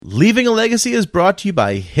Leaving a Legacy is brought to you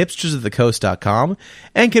by hipstersofthecoast.com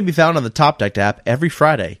and can be found on the Top Deck app every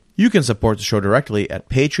Friday. You can support the show directly at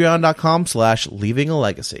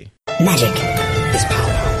patreon.com/leavingalegacy. Magic is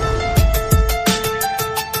power.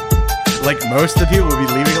 Like most of the people will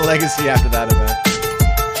be leaving a legacy after that event.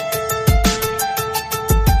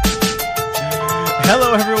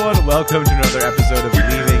 Hello everyone, welcome to another episode of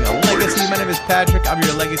Leaving a Legacy. My name is Patrick, I'm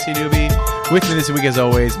your Legacy newbie. With me this week as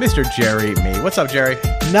always, Mr. Jerry Me. What's up, Jerry?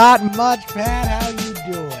 Not much, Pat. How you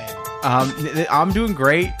doing? I'm doing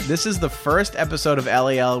great. This is the first episode of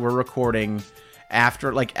LAL we're recording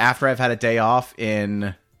after I've had a day off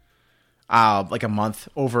in like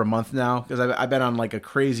over a month now, because I've been on like a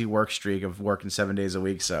crazy work streak of working 7 days a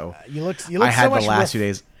week. So you look I had so the last 2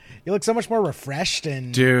 days. You look so much more refreshed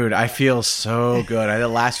and dude, I feel so good. I had the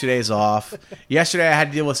last 2 days off. Yesterday I had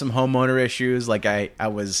to deal with some homeowner issues. Like I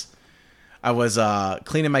was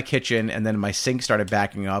cleaning my kitchen, and then my sink started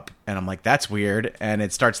backing up, and I'm like, that's weird, and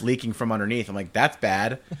it starts leaking from underneath. I'm like, that's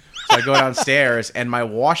bad. So I go downstairs, and my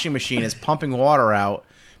washing machine is pumping water out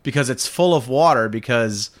because it's full of water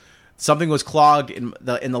because something was clogged in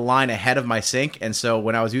the line ahead of my sink, and so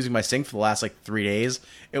when I was using my sink for the last 3 days,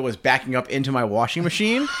 it was backing up into my washing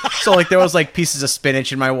machine. So there was pieces of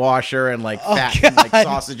spinach in my washer and fat and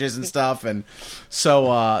sausages and stuff, and so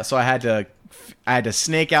I had to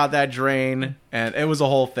snake out that drain, and it was a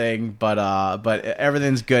whole thing. But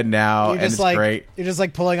everything's good now, and it's great. You're just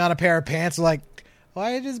pulling on a pair of pants,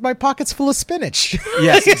 why is my pockets full of spinach?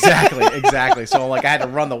 Yes, exactly. So I had to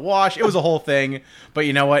run the wash. It was a whole thing. But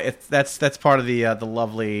you know what? That's part of the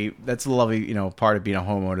lovely part of being a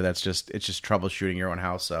homeowner. It's just troubleshooting your own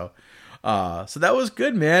house. So that was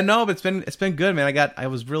good, man. No, but it's been good, man. I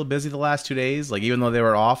was real busy the last 2 days. Even though they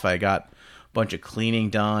were off, I got a bunch of cleaning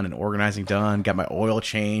done and organizing done. Got my oil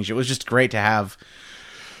changed. It was just great to have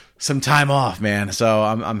some time off, man. So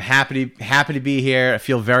I'm happy to be here. I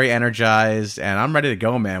feel very energized, and I'm ready to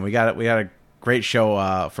go, man. We got a great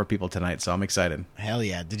show for people tonight, so I'm excited. Hell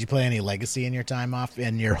yeah! Did you play any Legacy in your time off,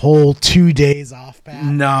 in your whole 2 days off, Pat?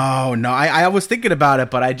 No. I was thinking about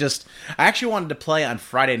it, but I actually wanted to play on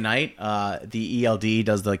Friday night. The ELD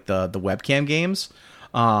does the webcam games,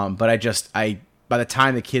 but by the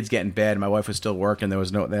time the kids get in bed, my wife was still working. There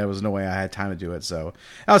was no way I had time to do it. So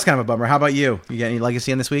that was kind of a bummer. How about you? You got any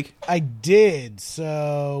Legacy in this week? I did.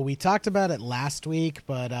 So we talked about it last week,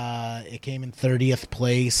 but it came in 30th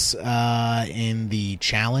place in the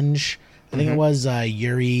challenge. I think it was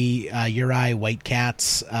Uri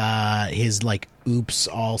Whitecat's his Oops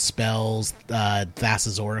All Spells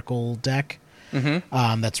Thassa's Oracle deck.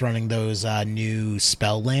 That's running those new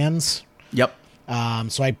spell lands. Yep.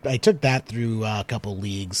 So I took that through a couple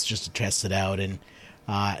leagues just to test it out, and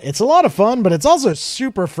it's a lot of fun, but it's also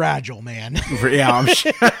super fragile, man. Yeah, I'm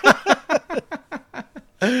sure.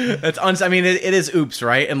 It is Oops,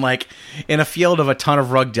 right? And in a field of a ton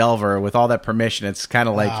of Rug Delver with all that permission, it's kind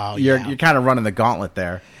of you're kind of running the gauntlet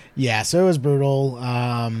there. Yeah, so it was brutal.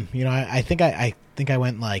 I think I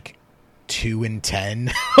went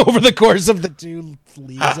 2-10 over the course of the 2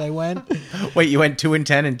 leagues I went. Wait, you went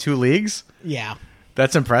 2-10 in 2 leagues? Yeah.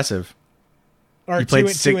 That's impressive. Or 2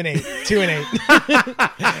 and 8. 2 and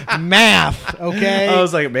 8. Math, okay? I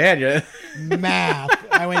was like, man, yeah. Math.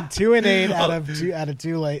 I went 2 and 8 out of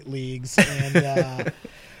 2 late leagues, and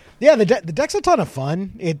yeah, the deck's a ton of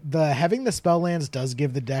fun. Having the spell lands does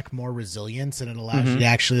give the deck more resilience, and it allows you to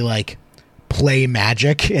actually play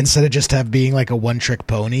Magic instead of just being a one-trick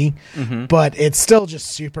pony. But it's still just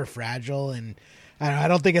super fragile, and I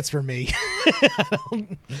don't think it's for me.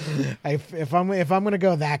 If I'm gonna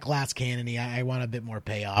go that glass cannon-y, I want a bit more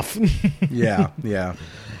payoff. Yeah.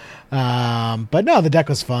 But no, the deck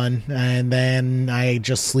was fun, and then I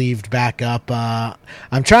just sleeved back up.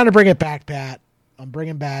 I'm trying to bring it back, Pat. I'm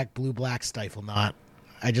bringing back Blue-Black Stifle Knot.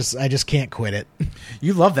 I just can't quit it.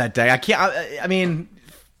 You love that deck. I can't. I mean,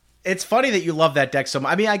 it's funny that you love that deck so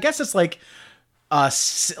much. I mean, I guess it's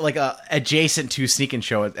adjacent to Sneak and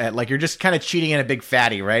Show. You're just kind of cheating in a big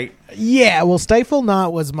fatty, right? Yeah. Well, Stifle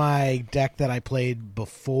Knot was my deck that I played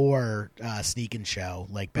before Sneak and Show,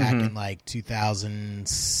 back in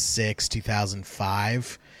 2006,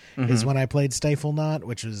 2005 is when I played Stifle Knot,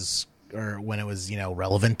 which was. Or when it was,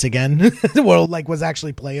 relevant again, well, was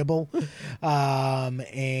actually playable.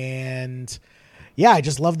 And yeah, I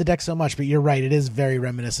just love the deck so much. But you're right, it is very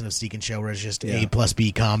reminiscent of Sneak and Show, where it's just A plus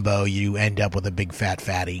B combo. You end up with a big fat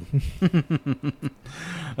fatty.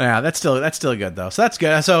 Yeah, that's still good though. So that's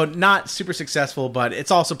good. So not super successful, but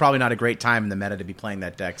it's also probably not a great time in the meta to be playing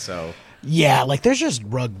that deck. So Yeah, like there's just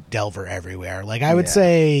Rug Delver everywhere. Like I would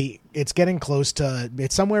say it's getting close to,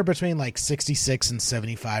 it's somewhere between like 66 and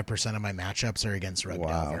 75% of my matchups are against Rug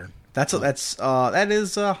Delver. That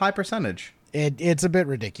is a high percentage. It's a bit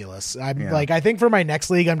ridiculous. I think for my next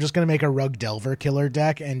league, I'm just going to make a Rug Delver killer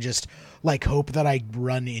deck and just like hope that I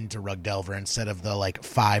run into Rug Delver instead of the like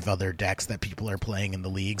 5 other decks that people are playing in the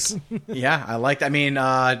leagues. Yeah, I like that. I mean,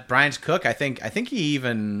 Brian's Cook, I think he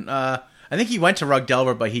even, I think he went to Rug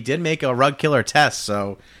Delver, but he did make a Rug Killer test,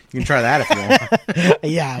 so you can try that if you want.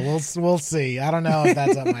 Yeah, we'll see. I don't know if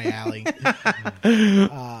that's up my alley.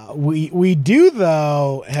 We do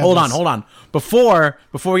though. Hold on. Before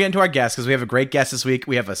we get into our guests, because we have a great guest this week,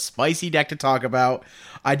 we have a spicy deck to talk about.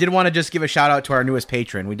 I did want to just give a shout out to our newest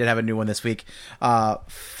patron. We did have a new one this week.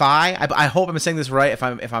 Phi, I hope I'm saying this right. If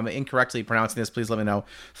I'm incorrectly pronouncing this, please let me know.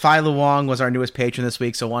 Phi Luong was our newest patron this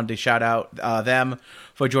week, so I wanted to shout out them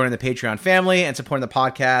for joining the Patreon family and supporting the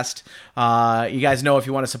podcast. You guys know if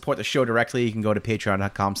you want to support the show directly, you can go to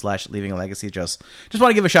patreon.com/leavingalegacy. Just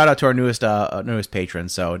want to give a shout out to our newest patron.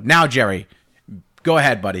 So now, Jerry, go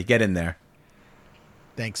ahead, buddy. Get in there.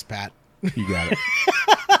 Thanks, Pat. You got it.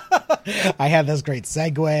 I had this great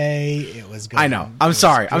segue. It was good. I know. I'm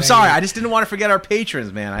sorry. I just didn't want to forget our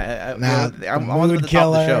patrons, man. I'm on the top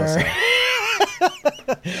of the show. So.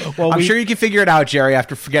 Well, I'm sure you can figure it out, Jerry,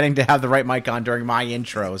 after forgetting to have the right mic on during my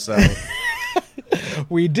intro. So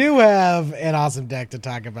we do have an awesome deck to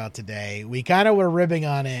talk about today. We kind of were ribbing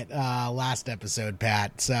on it last episode,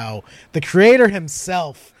 Pat. So the creator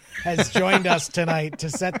himself has joined us tonight to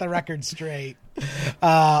set the record straight.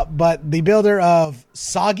 But the builder of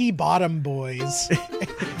Soggy Bottom Boyz,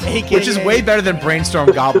 AKA, which is way better than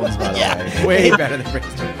Brainstorm Goblins, by the way. Way better than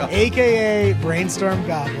Brainstorm Goblins. AKA Brainstorm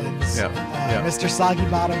Goblins. Mr. Soggy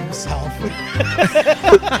Bottom himself.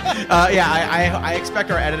 I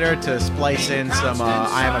expect our editor to splice in some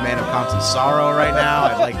I Am a Man of Constant Sorrow right now.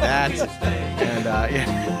 I like that. And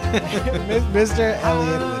Mr.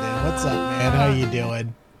 Elliot Wooden, what's up, man? How you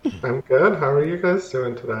doing? I'm good. How are you guys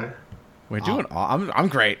doing today? We're doing. I'm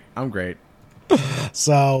great.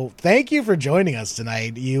 So thank you for joining us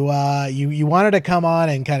tonight. You wanted to come on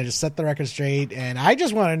and kind of just set the record straight, and I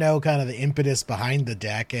just want to know kind of the impetus behind the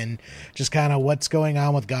deck and just kind of what's going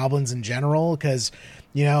on with goblins in general, because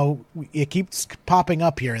it keeps popping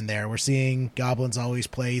up here and there. We're seeing goblins always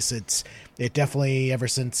place. It definitely ever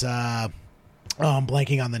since I'm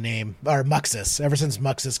blanking on the name, or Muxus. Ever since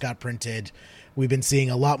Muxus got printed, we've been seeing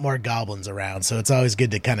a lot more goblins around, so it's always good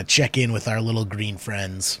to kind of check in with our little green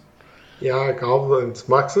friends. Yeah, goblins.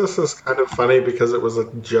 Muxus is kind of funny because it was a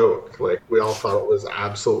joke. Like, we all thought it was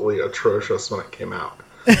absolutely atrocious when it came out.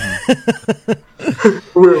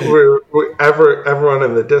 Everyone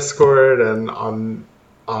in the Discord and on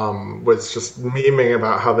was just memeing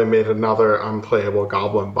about how they made another unplayable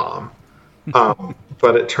goblin bomb.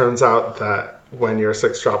 But it turns out that when your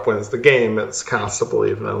 6-drop wins the game, it's castable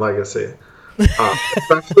even in Legacy.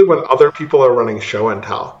 Especially when other people are running show and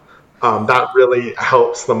tell. That really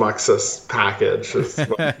helps the Muxus package.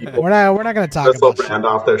 We're not going to talk about brand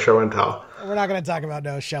off their show and tell. We're not going to talk about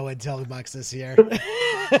no show and tell Muxus here.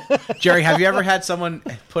 Jerry, have you ever had someone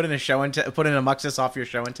put in a Muxus off your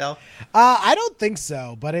show and tell? I don't think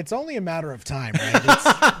so, but it's only a matter of time, right?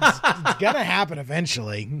 It's going to happen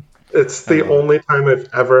eventually. It's the only time I've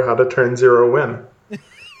ever had a turn 0 win.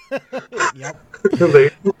 Yep.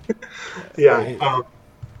 Yeah.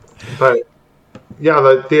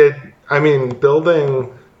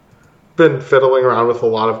 Building, been fiddling around with a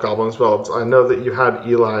lot of goblins builds. I know that you had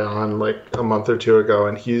Eli on like a month or two ago,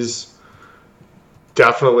 and he's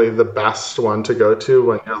definitely the best one to go to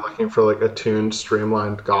when you're looking for like a tuned,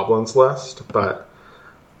 streamlined goblins list. But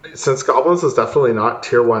since goblins is definitely not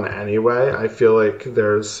tier 1 anyway, I feel like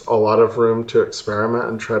there's a lot of room to experiment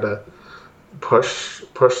and try to push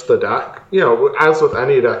the deck, as with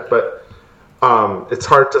any deck, but it's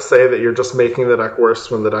hard to say that you're just making the deck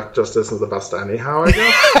worse when the deck just isn't the best anyhow, I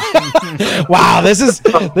guess. Wow, this is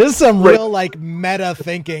some real like meta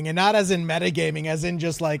thinking, and not as in metagaming, as in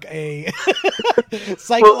just like a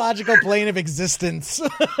psychological plane of existence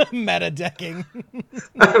meta decking.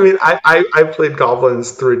 I mean, I played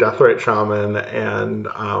goblins through Deathrite Shaman and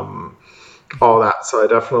all that, so I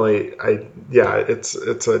definitely, it's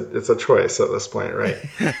a choice at this point, right?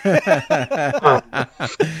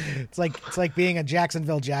 It's like being a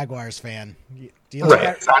Jacksonville Jaguars fan.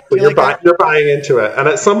 Exactly. You're buying into it, and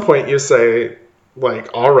at some point you say, like,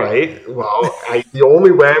 all right, well, the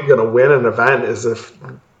only way I'm going to win an event is if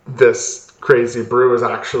this crazy brew is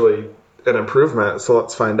actually an improvement. So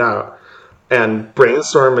let's find out. And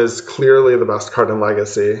Brainstorm is clearly the best card in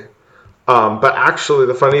Legacy. But actually,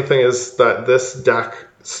 the funny thing is that this deck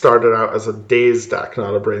started out as a Daze deck,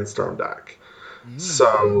 not a Brainstorm deck.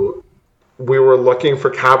 So we were looking for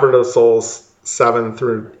Cavern of Souls 7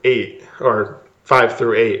 through 8, or 5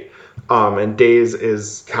 through 8. And Daze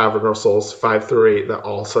is Cavern of Souls 5 through 8 that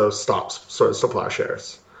also stops Swords to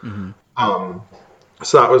Plowshares.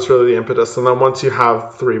 So that was really the impetus. And then once you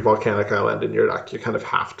have 3 Volcanic Island in your deck, you kind of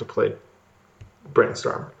have to play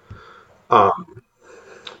Brainstorm.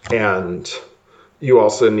 And you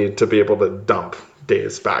also need to be able to dump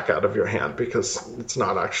Daze back out of your hand because it's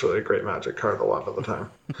not actually a great Magic card a lot of the time.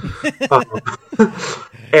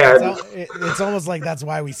 And it's almost like that's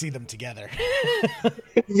why we see them together.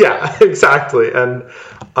 yeah, exactly. And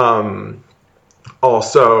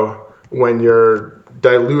also when you're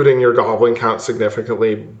diluting your goblin count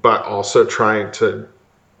significantly, but also trying to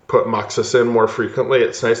put Muxus in more frequently,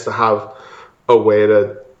 it's nice to have a way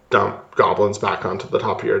to dump goblins back onto the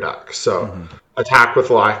top of your deck. So attack with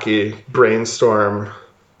Lackey, Brainstorm,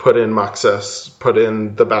 put in Muxus, put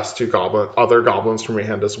in the best 2 other goblins from your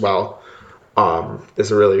hand as well,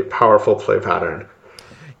 is a really powerful play pattern.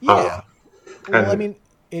 Yeah. Well, I mean,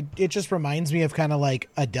 it just reminds me of kind of like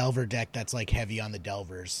a Delver deck that's like heavy on the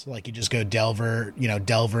Delvers. Like you just go Delver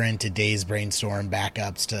into Daze Brainstorm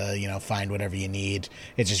backups to, find whatever you need.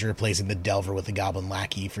 It's just replacing the Delver with the Goblin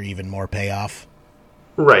Lackey for even more payoff.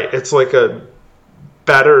 Right. It's like a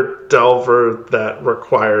better Delver that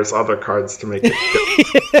requires other cards to make it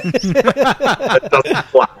good.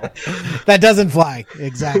 That doesn't fly.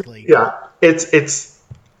 Exactly. Yeah. It's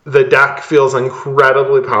the deck feels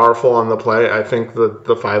incredibly powerful on the play. I think the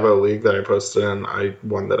 5-0 league that I posted in, I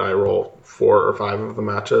won that I roll 4 or 5 of the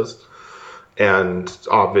matches. And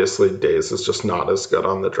obviously Daze is just not as good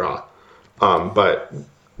on the draw. But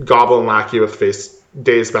Goblin Lackey with face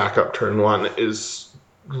Daze backup turn 1 is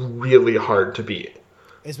really hard to beat.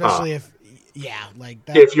 Especially if you have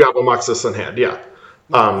a Muxus in hand, yeah.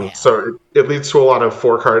 So it leads to a lot of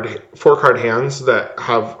 4-card hands that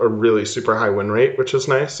have a really super high win rate, which is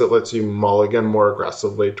nice. It lets you mulligan more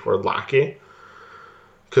aggressively toward Lackey.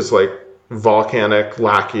 Because like Volcanic,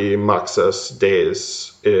 Lackey, Muxus,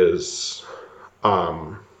 Daze is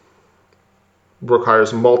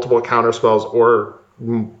requires multiple counterspells or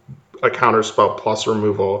a counterspell plus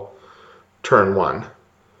removal turn 1.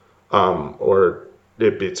 Or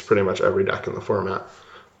it beats pretty much every deck in the format.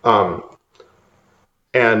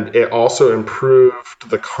 And it also improves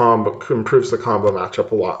the combo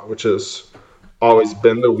matchup a lot, which has always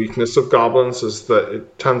been the weakness of Goblins, is that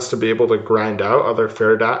it tends to be able to grind out other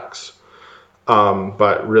fair decks,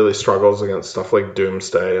 but really struggles against stuff like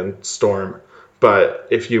Doomsday and Storm. But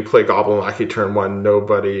if you play Goblin Lackey turn 1,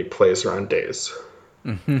 nobody plays around Daze.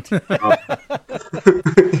 They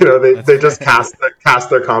just cast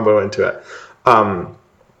their combo into it.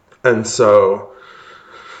 And so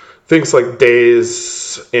things like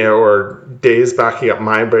Daze or Daze backing up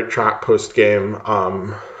Mindbreak Trap post game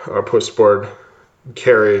or post board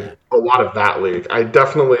carried a lot of that league. I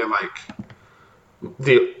definitely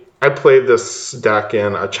I played this deck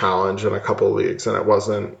in a challenge in a couple of leagues, and it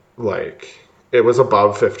wasn't it was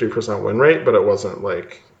above 50% win rate, but it wasn't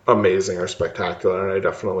amazing or spectacular. And I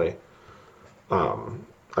definitely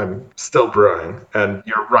I'm still brewing, and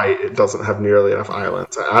you're right, it doesn't have nearly enough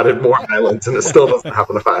islands. I added more islands, and it still doesn't have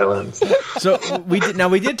enough islands. So we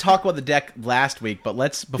did talk about the deck last week, but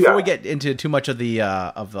before we get into too much of the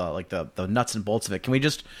nuts and bolts of it,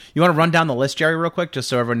 you want to run down the list, Jerry, real quick, just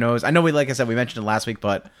so everyone knows? I know like I said, we mentioned it last week,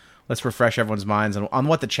 but let's refresh everyone's minds on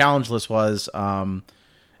what the challenge list was. Or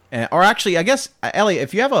actually, I guess, Elliot,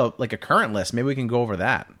 if you have a current list, maybe we can go over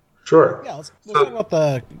that. Sure. Yeah, let's talk about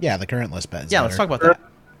the current list. Let's talk about that.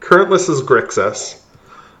 Current list is Grixis.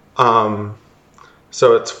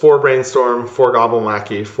 So it's 4 Brainstorm, 4 Goblin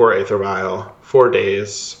Lackey, 4 Aether Vial, 4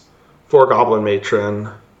 Daze, 4 Goblin Matron,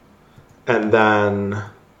 and then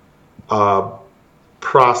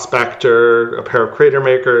Prospector, a pair of Crater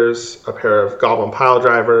Makers, a pair of Goblin Pile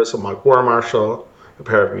Drivers, a Monk War Marshal, a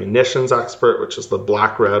pair of Munitions Expert, which is the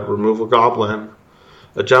black-red removal goblin,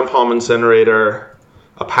 a Gem Palm Incinerator,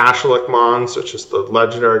 a Pashalik Mons, which is the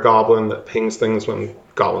legendary goblin that pings things when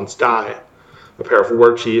goblins die, a pair of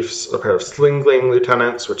War Chiefs, a pair of Slingling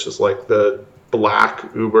Lieutenants, which is like the black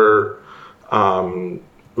Uber. It's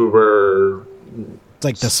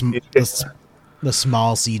like the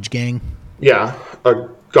small siege gang. Yeah, a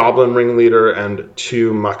Goblin Ringleader and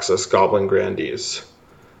 2 Muxus Goblin Grandees.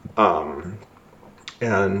 And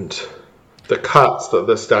the cuts that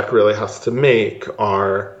this deck really has to make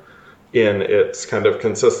are in its kind of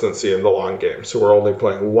consistency in the long game. So we're only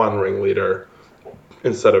playing 1 Ringleader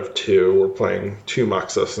instead of 2. We're playing 2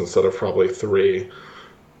 Muxus instead of probably 3.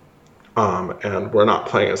 And we're not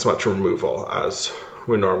playing as much removal as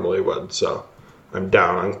we normally would. So I'm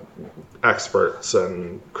down on experts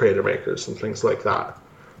and creator makers and things like that.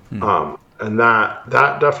 And that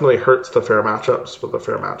definitely hurts the fair matchups, but the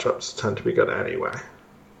fair matchups tend to be good anyway.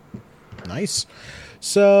 Nice.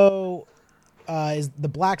 So, is the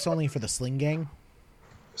black's only for the sling gang?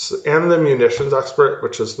 So, and the munitions expert,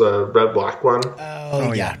 which is the red-black one.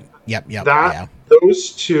 Oh yeah. Yep.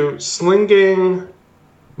 Those two, sling gang,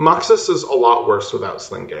 Muxus is a lot worse without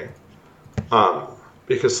sling gang.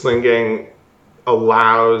 Because sling gang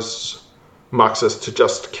allows Muxus to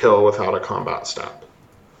just kill without a combat step.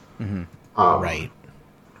 Mm-hmm. Right.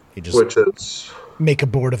 You just which is make a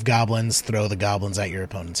board of goblins, throw the goblins at your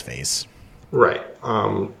opponent's face. Right.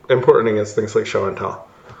 Important against things like show and tell.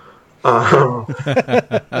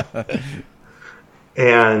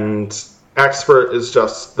 And expert is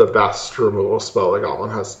just the best removal spell the goblin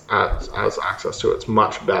has access to. It's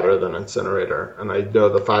much better than incinerator. And I know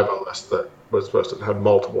the 5-0 list that was posted had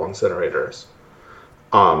multiple incinerators.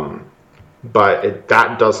 But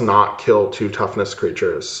that does not kill 2 toughness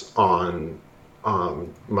creatures on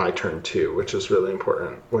my turn 2, which is really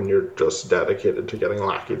important when you're just dedicated to getting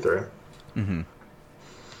Lackey through. Mm-hmm.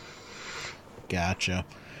 Gotcha.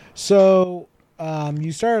 So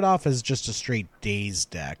you started off as just a straight Daze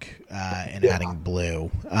deck and adding blue.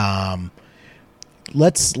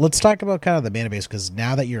 Let's talk about kind of the mana base, because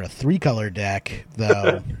now that you're a 3-color deck,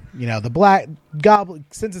 though, the black goblin,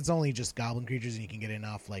 since it's only just goblin creatures and you can get in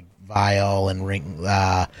off like Vial and Ring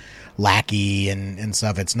Lackey and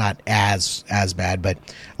stuff, it's not as bad. But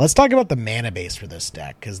let's talk about the mana base for this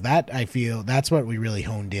deck, because that, I feel, that's what we really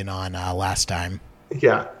honed in on last time.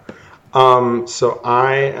 Yeah. So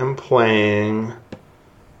I am playing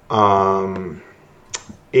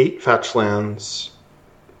 8 fetch lands.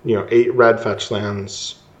 8 red fetch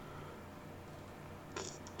lands,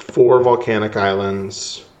 4 volcanic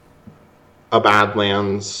islands, a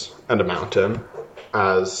Badlands, and a mountain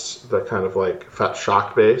as the kind of like fetch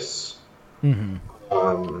shock base.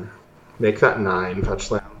 Mm-hmm. Make that 9 fetch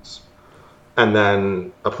lands, and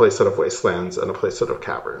then a playset of wastelands and a playset of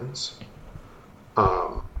caverns.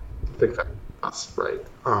 I think that's right.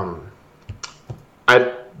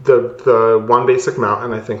 The one basic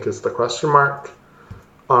mountain, I think, is the question mark.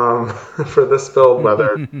 For this build,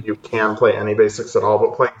 whether you can play any basics at all,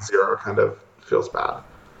 but playing 0 kind of feels bad.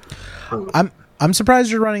 I'm surprised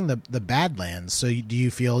you're running the Badlands. So do you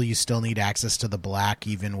feel you still need access to the black,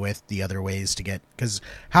 even with the other ways to get? Because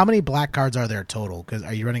how many black cards are there total? Because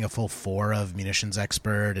are you running a full 4 of Munitions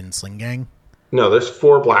Expert and Sling Gang? No, there's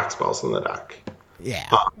 4 black spells in the deck. Yeah,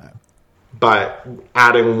 but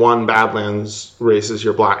adding 1 Badlands raises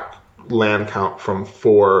your black land count from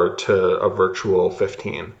 4 to a virtual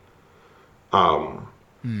 15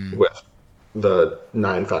 with the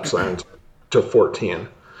 9 fetch land to 14.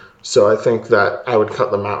 So I think that I would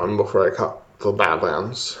cut the mountain before I cut the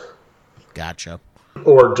Badlands. Gotcha.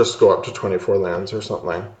 Or just go up to 24 lands or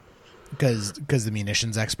something. Because the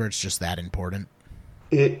Munitions Expert's just that important?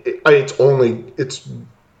 It's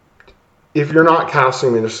if you're not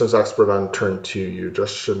casting Munitions Expert on turn 2, you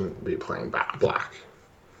just shouldn't be playing black.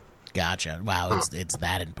 Gotcha. Wow, it's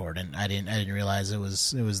that important. I didn't realize it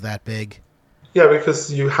was that big. Yeah,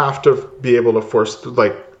 because you have to be able to force,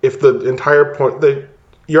 like, if the entire point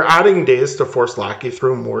you're adding days to force Lackey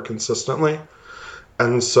through more consistently,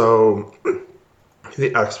 and so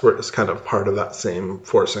the expert is kind of part of that same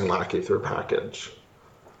forcing Lackey through package.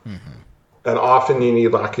 Mm-hmm. And often you need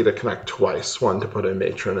Lackey to connect twice, one to put in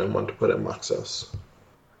Matron and one to put in Muxus.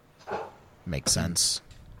 Makes sense.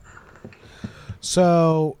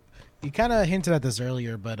 So you kind of hinted at this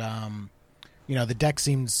earlier, but the deck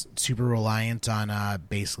seems super reliant on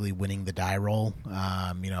basically winning the die roll.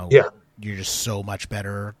 Yeah. You're just so much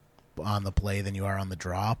better on the play than you are on the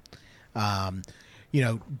draw. To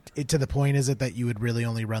the point, is it that you would really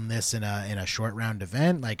only run this in a short round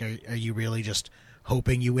event? Like, are you really just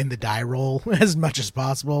hoping you win the die roll as much as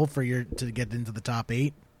possible to get into the top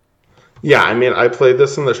 8? Yeah, I mean, I played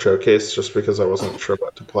this in the showcase just because I wasn't sure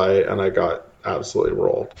what to play, and I got absolutely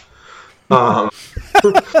rolled. I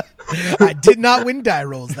did not win die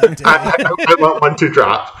rolls that day. I went 1-2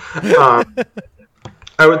 drop.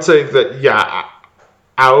 I would say that, yeah,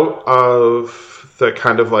 out of the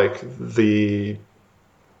kind of like the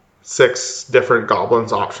 6 different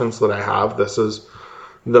goblins options that I have, this is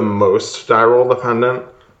the most die roll dependent,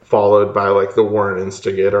 followed by like the Warren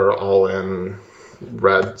Instigator all in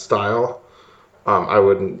red style. I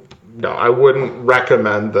wouldn't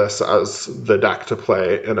recommend this as the deck to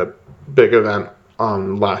play in a big event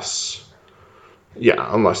unless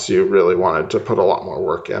you really wanted to put a lot more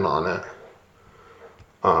work in on it.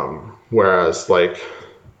 Whereas like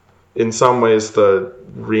in some ways the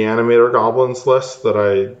Reanimator Goblins list that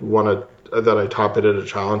I top it at a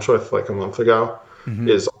challenge with like a month ago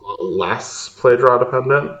is a lot less play draw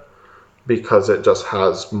dependent because it just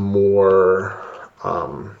has more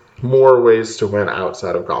ways to win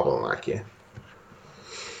outside of Goblin Lackey.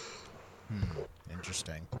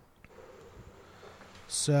 Interesting.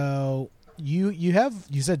 So you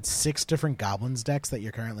said 6 different Goblins decks that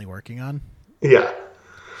you're currently working on? Yeah.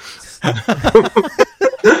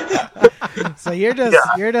 So you're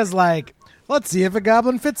just like, let's see if a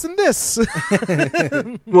goblin fits in this.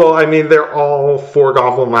 Well, I mean, they're all 4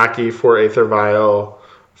 Goblin Lackey, 4 Aether Vial,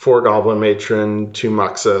 4 Goblin Matron, 2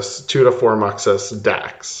 Muxus, 2 to 4 Muxus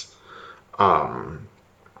decks.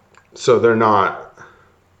 So they're not,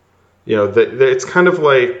 it's kind of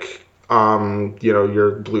like,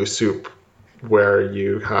 your blue soup where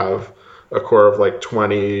you have a core of like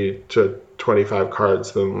 20 to 25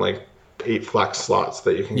 cards, then like 8 flex slots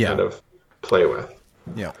that you can kind of play with.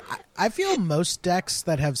 Yeah. I feel most decks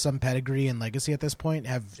that have some pedigree and legacy at this point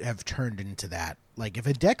have turned into that. Like if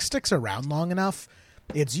a deck sticks around long enough,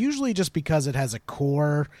 it's usually just because it has a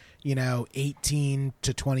core, 18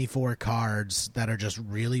 to 24 cards that are just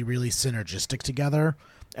really, really synergistic together.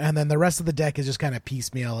 And then the rest of the deck is just kind of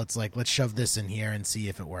piecemeal. It's like, let's shove this in here and see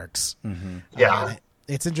if it works. Mm-hmm. Yeah.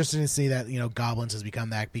 It's interesting to see that, Goblins has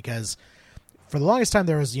become that because for the longest time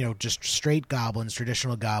there was, just straight Goblins,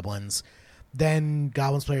 traditional Goblins. Then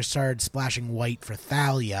Goblins players started splashing white for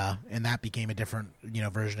Thalia, and that became a different,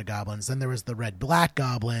 version of Goblins. Then there was the red-black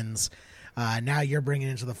Goblins. Now you're bringing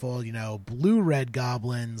into the fold, blue-red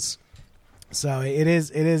Goblins. So it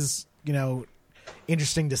is,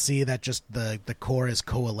 interesting to see that just the core is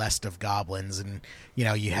coalesced of Goblins, and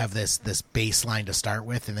you have this baseline to start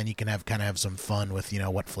with, and then you can have some fun with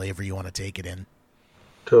what flavor you want to take it in.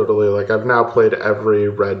 Totally. Like I've now played every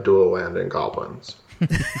red dual land in Goblins.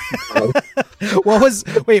 What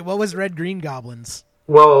was red green Goblins?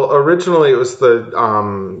 Well, originally it was the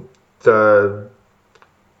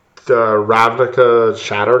Ravnica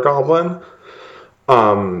Shatter Goblin.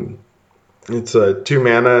 It's a 2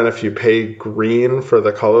 mana, and if you pay green for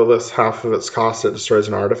the colorless half of its cost, it destroys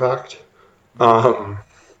an artifact.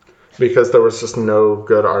 Because there was just no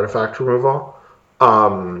good artifact removal.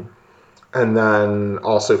 And then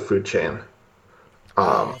also Food Chain.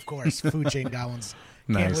 Of course, Food Chain Goblins.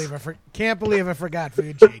 Nice. Can't believe I forgot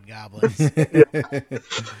Food Chain Goblins.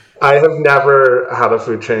 I have never had a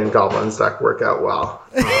Food Chain Goblins deck work out well.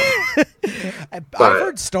 I've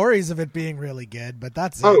heard stories of it being really good, but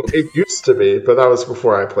that's it. It used to be, but that was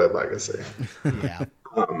before I played Legacy. Yeah.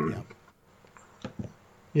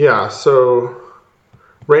 Yeah, so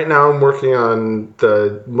right now I'm working on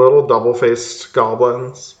the modal double-faced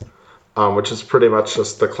Goblins, which is pretty much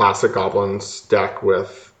just the classic Goblins deck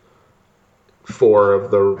with 4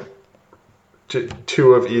 of the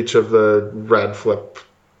 2 of each of the red flip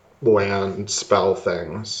land spell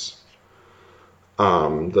things.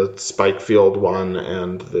 The Spike Field one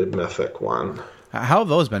and the Mythic one. How have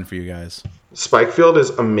those been for you guys? Spike Field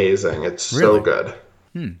is amazing. It's so Really? good.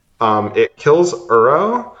 It kills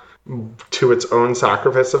Uro to its own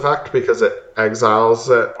sacrifice effect because it exiles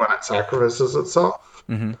it when it sacrifices itself.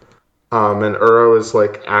 Mm-hmm. And Uro is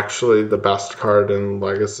like actually the best card in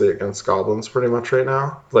Legacy against Goblins pretty much right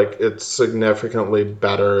now. Like it's significantly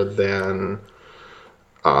better than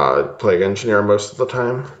Plague Engineer most of the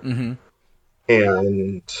time. Mm-hmm.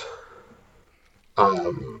 And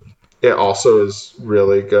it also is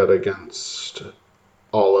really good against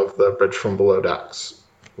all of the Bridge from Below decks,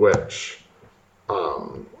 which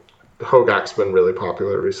Hogak's been really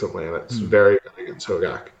popular recently, and it's very good against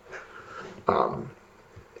Hogak.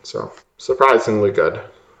 So, surprisingly good.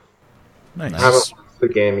 Nice. I haven't watched the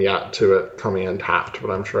game yet to it coming in tapped, but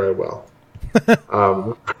I'm sure I will.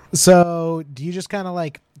 So, do you just kind of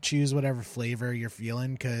like choose whatever flavor you're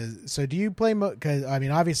feeling? Do you play? Because I mean,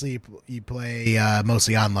 obviously you play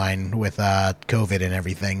mostly online with COVID and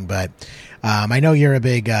everything, but I know you're a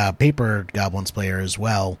big paper Goblins player as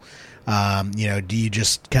well. Do you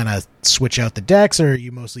just kind of switch out the decks, or are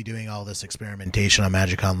you mostly doing all this experimentation on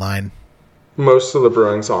Magic Online? Most of the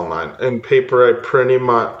brewing's online. In paper, I pretty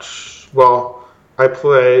much... Well, I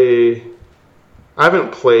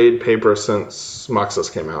haven't played paper since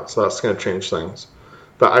Muxus came out, so that's going to change things.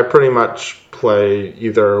 But I pretty much play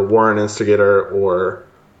either Warren Instigator or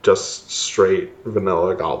just straight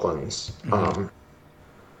vanilla Goblins. Mm-hmm.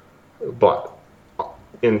 But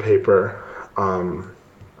in paper, I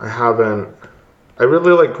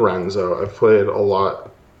really like Grenzo. I've played a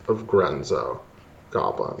lot of Grenzo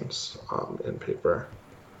Goblins in paper.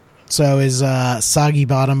 So is Soggy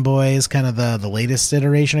Bottom Boys kind of the latest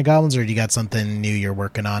iteration of Goblins, or do you got something new you're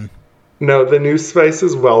working on? No, the new spice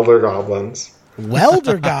is welder goblins.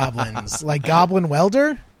 Welder goblins, like Goblin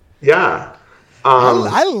Welder. Yeah.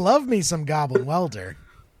 I love me some Goblin Welder.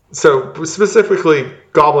 So specifically,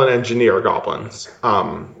 Goblin Engineer goblins,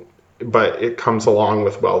 but it comes along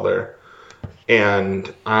with welder,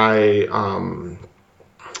 and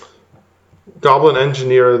Goblin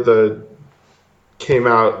Engineer came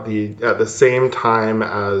out at the same time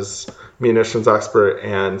as Munitions Expert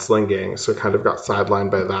and Sling Gang, so kind of got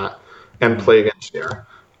sidelined by that, and Plague Engineer.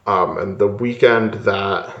 And the weekend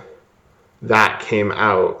that came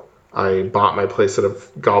out, I bought my playset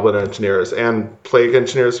of Goblin Engineers and Plague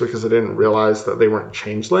Engineers because I didn't realize that they weren't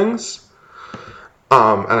changelings.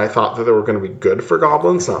 And I thought that they were going to be good for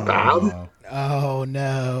goblins, not bad. Oh,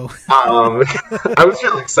 no. I was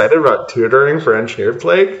really excited about tutoring for Engineered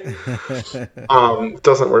Plague.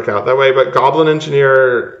 Doesn't work out that way, but Goblin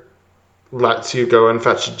Engineer lets you go and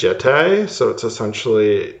fetch Jitte, so it's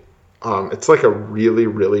essentially... it's like a really,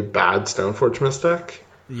 really bad Stoneforge Mystic.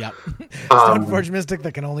 Yep. Stoneforge Mystic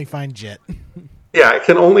that can only find Jit. Yeah, it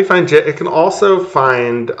can only find Jit. It can also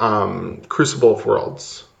find Crucible of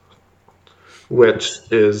Worlds, which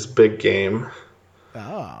is big game.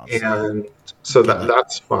 Oh. And so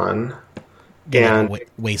that's fun. And like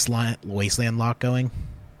wasteland lock going.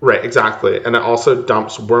 Right, exactly. And it also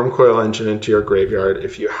dumps Wormcoil Engine into your graveyard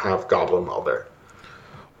if you have Goblin Welder.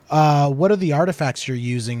 What are the artifacts you're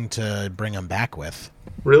using to bring them back with?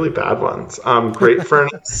 Really bad ones. Great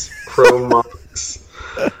Furnace, Chrome Monks,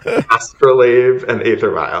 Astrolabe, and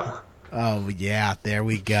Aether Vial. Oh, yeah, there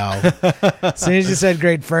we go. As soon as you said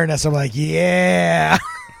Great Furnace, I'm like, yeah.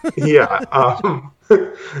 Yeah. And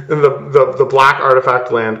the black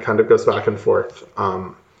artifact land kind of goes back and forth.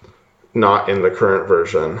 Not in the current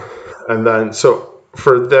version. And then, so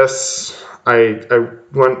for this, I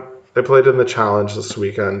played in the challenge this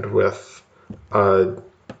weekend with a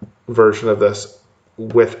version of this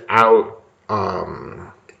without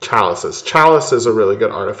chalices. Chalice is a really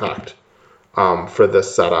good artifact for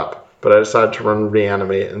this setup, but I decided to run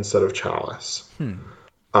Reanimate instead of Chalice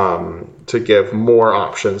to give more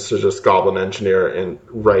options to just Goblin Engineer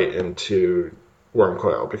right into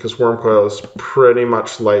Wormcoil, because Wormcoil is pretty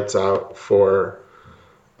much lights out for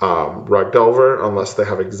Rug Delver unless they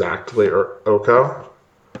have exactly Oko.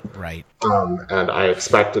 Right. And I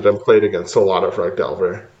expected and played against a lot of Rug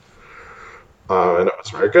Delver. And it was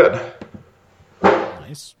very good.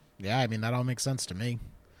 Nice. Yeah, I mean, that all makes sense to me.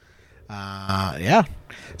 Yeah.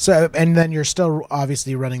 So, and then you're still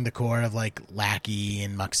obviously running the core of like Lackey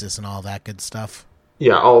and Muxus and all that good stuff.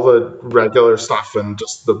 Yeah, all the regular stuff and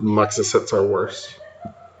just the Muxus hits are worse.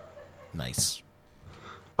 Nice.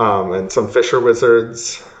 And some Fisher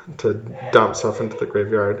Wizards to dump stuff into the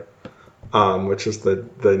graveyard, which is the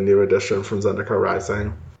new addition from Zendikar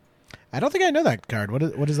Rising. I don't think I know that card.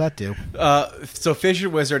 What does that do? So Fisher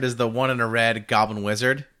Wizard is the 1 in a red Goblin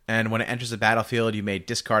Wizard, and when it enters the battlefield, you may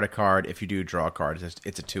discard a card. If you do, draw a card.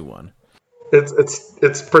 It's a 2/1.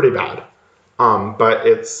 It's pretty bad, but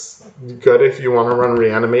it's good if you want to run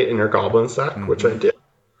Reanimate in your Goblin deck, which I did.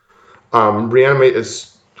 Reanimate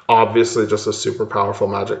is obviously just a super powerful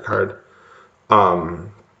Magic card,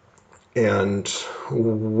 and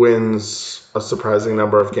wins a surprising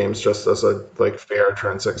number of games just as a fair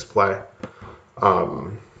turn 6 play.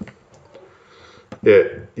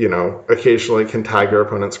 It occasionally can tag your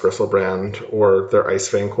opponent's Gristlebrand or their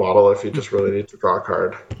Icefang Quaddle if you just really need to draw a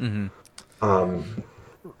card.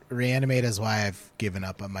 Reanimate is why I've given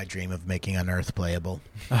up on my dream of making Unearth playable.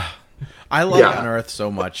 I love Unearth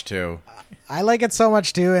so much too. I like it so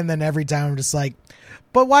much too, and then every time I'm just like,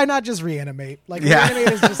 but why not just Reanimate?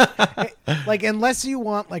 Reanimate is just unless you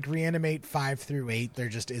want Reanimate 5 through 8, there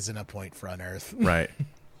just isn't a point for Unearth. Right.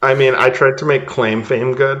 I mean, I tried to make Claim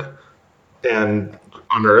Fame good, and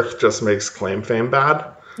Unearth just makes Claim Fame bad.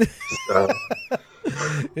 So.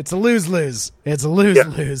 It's a lose-lose. It's a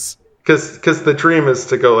lose-lose. Because the dream is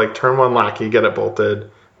to go turn 1 Lackey, get it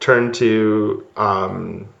bolted, turn 2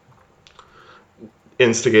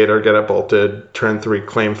 Instigator, get it bolted, turn 3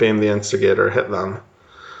 Claim Fame the Instigator, hit them.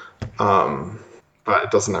 But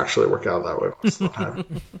it doesn't actually work out that way most of the time.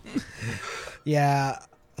 Yeah.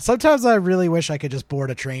 Sometimes I really wish I could just board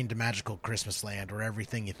a train to Magical Christmas Land where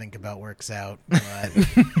everything you think about works out. But...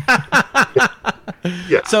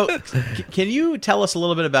 Yeah. So can you tell us a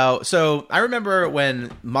little bit about... So I remember when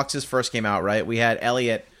Muxus first came out, right? We had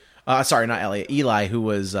Eli, who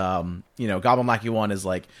was, Goblin Lackey 1 is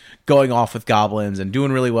going off with goblins and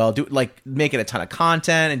doing really well, making a ton of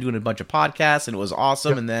content and doing a bunch of podcasts, and it was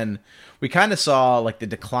awesome. Yep. And then we kind of saw the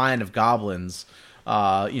decline of goblins.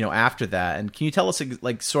 after that. And can you tell us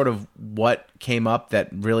like sort of what came up that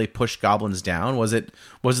really pushed goblins down? Was it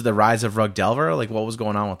the rise of Rug Delver? Like, what was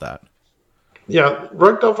going on with that? Yeah,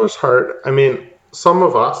 Rug Delver's hard. I mean, some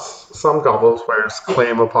goblins players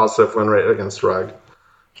claim a positive win rate against Rug,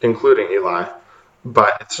 including Eli,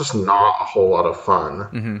 but it's just not a whole lot of fun.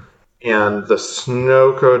 Mm-hmm. And the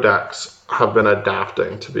Snoko decks have been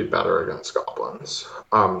adapting to be better against goblins.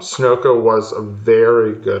 Snoko was a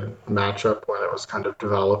very good matchup when it was kind of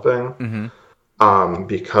developing,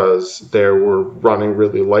 because they were running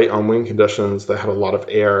really light on win conditions. They had a lot of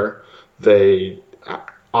air. They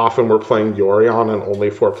often were playing Yorion and only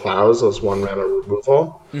 4 plows as 1 mana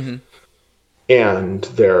removal. Mm-hmm. And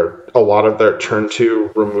a lot of their turn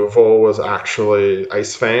 2 removal was actually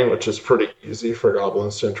Ice Fang, which is pretty easy for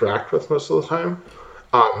goblins to interact with most of the time.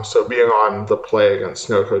 So being on the play against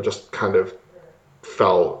Snoko just kind of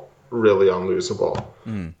felt really unlosable.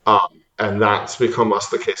 And that's become less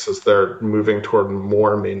the case as they're moving toward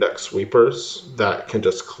more main deck sweepers that can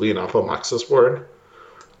just clean up a Muxus board.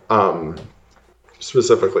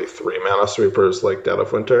 Specifically 3 mana sweepers like Dead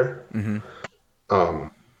of Winter.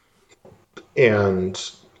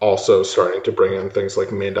 And also starting to bring in things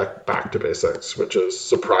like main deck Back to Basics, which is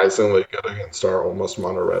surprisingly good against our almost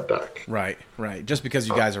mono red deck. Right. Just because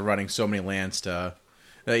you guys are running so many lands to,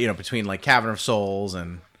 between like Cavern of Souls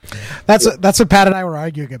and. That's what Pat and I were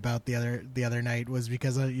arguing about the other night, was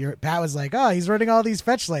because Pat was like, oh, he's running all these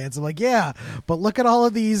fetch lands. I'm like, yeah, but look at all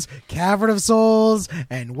of these Cavern of Souls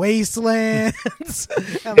and Wastelands.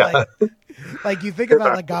 And like you think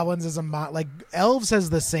about like goblins as like elves has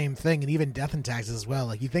the same thing, and even Death and Taxes as well.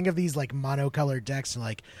 Like you think of these like monocolored decks and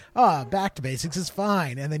like, Back to Basics is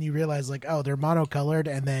fine, and then you realize like, oh, they're monocolored,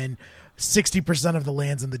 and then 60% of the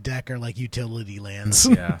lands in the deck are like utility lands.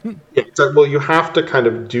 Yeah. So, well, you have to kind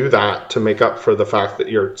of do that to make up for the fact that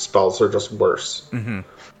your spells are just worse. Mm-hmm.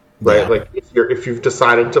 Right? Yeah. Like if you've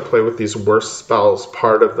decided to play with these worse spells,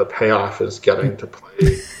 part of the payoff is getting to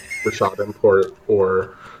play Rashad Import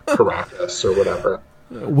or Caracas or whatever.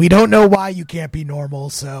 We don't know why you can't be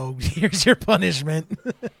normal, so here's your punishment.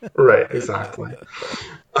 Right, exactly.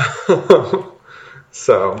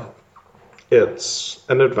 So it's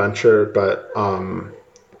an adventure, but I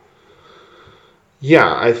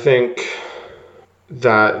think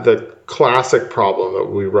that the classic problem that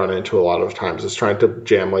we run into a lot of times is trying to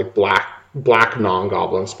jam like black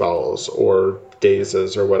non-goblin spells or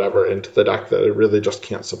dazes or whatever into the deck that it really just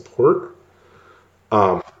can't support,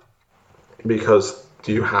 because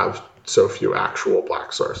you have so few actual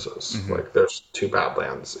black sources. Mm-hmm. Like there's 2 bad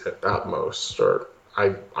lands at most, or I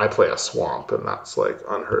play a swamp, and that's like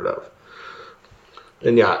unheard of.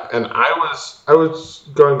 And I was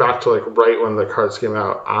going back to like right when the cards came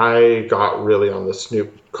out. I got really on the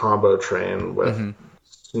Snoop combo train with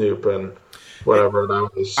Snoop and whatever that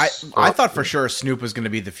was. I thought for sure Snoop was going to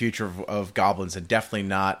be the future of goblins, and definitely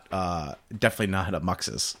not a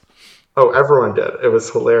Muxus. Oh, everyone did. It was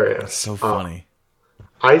hilarious. That's so funny.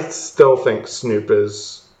 I still think Snoop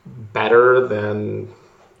is better than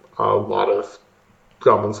a lot of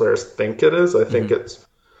Goblin Slayers think it is. I think it's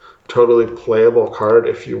totally playable card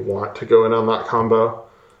if you want to go in on that combo.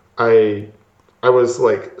 I was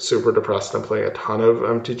like super depressed and playing a ton of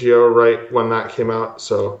MTGO right when that came out,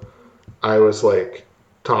 so I was like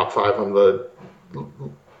top 5 on the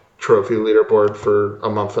trophy leaderboard for a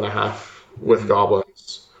month and a half with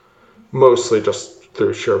goblins, mostly just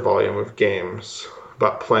through sheer volume of games,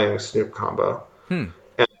 but playing Snoop combo. And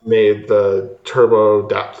it made the Turbo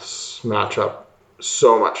Depths matchup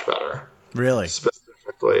so much better. Really?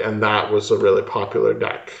 Specifically, and that was a really popular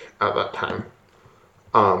deck at that time.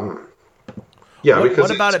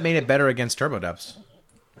 What about it made it better against Turbo Depths?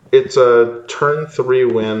 It's a turn 3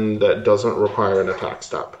 win that doesn't require an attack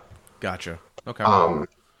step. Gotcha. Okay.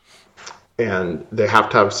 And they have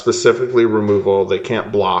to have specifically removal. They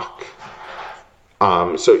can't block.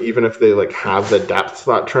 So even if they like have the depth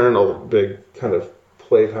that turn, a big kind of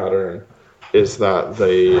play pattern is that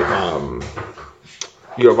they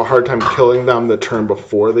you have a hard time killing them the turn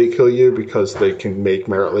before they kill you because they can make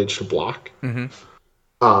Merit Lage to block. And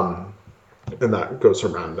that goes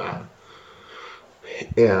around that.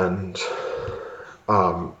 And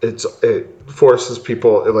it forces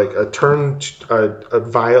people, like a turn, a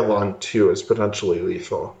Vial on 2 is potentially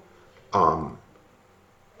lethal.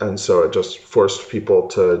 And so it just forced people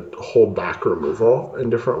to hold back removal in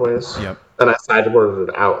different ways. Yep. And I sideboarded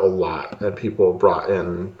it out a lot, and people brought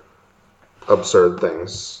in absurd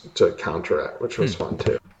things to counter it, which was fun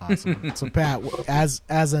too. Awesome. So Pat,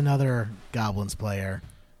 as another Goblins player,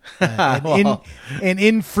 an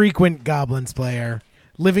infrequent Goblins player,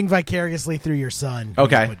 living vicariously through your son. When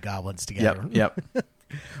Okay. you put goblins together. Yep.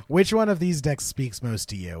 Which one of these decks speaks most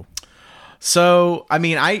to you? So, I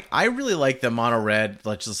mean, I really like the mono red.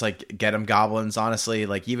 Let's just like get them goblins. Honestly,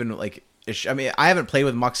 like even like I mean, I haven't played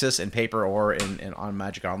with Muxus in paper or in on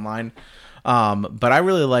Magic Online, but I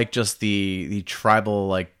really like just the tribal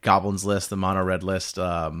like goblins list, the mono red list.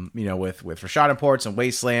 With Rashad Imports and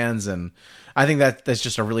Wastelands, and I think that's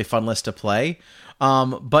just a really fun list to play.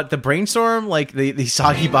 But the Brainstorm, like the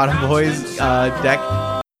Soggy Bottom Boys deck,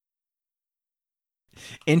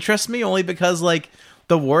 interests me only because like.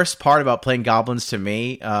 The worst part about playing goblins to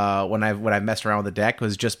me, when I've messed around with the deck,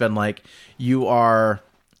 has just been like you are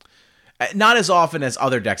not as often as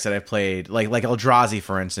other decks that I've played, like Eldrazi,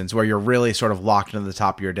 for instance, where you're really sort of locked into the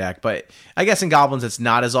top of your deck. But I guess in goblins it's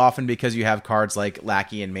not as often because you have cards like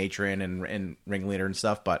Lackey and Matron and Ringleader and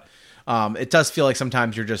stuff. But it does feel like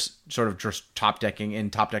sometimes you're just sort of just top decking in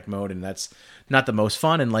top deck mode, and that's not the most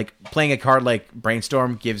fun. And like playing a card like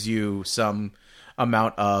Brainstorm gives you some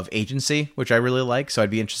amount of agency, which I really like, so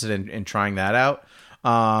I'd be interested in trying that out.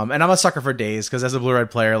 And I'm a sucker for Daze because as a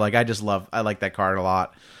blue-red player, like I like that card a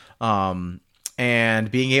lot.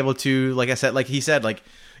 And being able to, like I said, like he said, like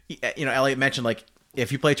Elliot mentioned, like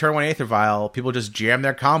if you play turn 1 Aether Vial, people just jam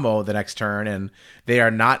their combo the next turn, and they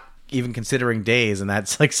are not even considering Daze, and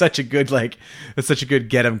that's like such a good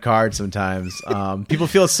get 'em card sometimes. People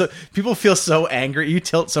feel so angry. You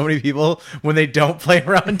tilt so many people when they don't play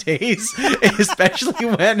around Daze, especially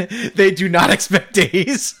when they do not expect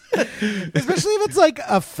Daze. Especially if it's like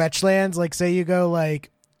a fetch lands, like say you go like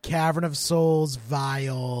Cavern of Souls,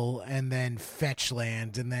 Vial, and then fetch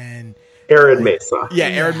land, and then Arid Mesa. Yeah,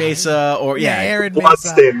 Arid Mesa, or Arid Mesa.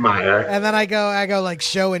 Bloodstained Mire. And then I go like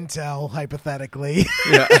show and tell, hypothetically.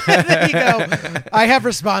 Yeah. And then you go, I have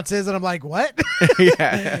responses, and I'm like, what?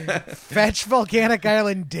 Yeah. Fetch Volcanic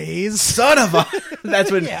Island Daze. Son of a.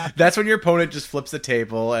 Yeah. That's when your opponent just flips the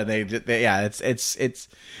table, and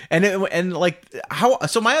and like how.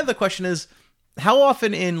 So my other question is, how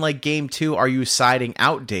often in like game 2 are you siding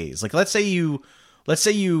out Daze? Like let's say you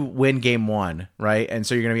win game 1, right? And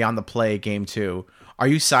so you're going to be on the play game 2. Are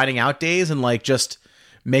you siding out Daze and like just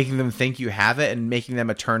making them think you have it and making them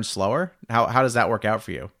a turn slower? How does that work out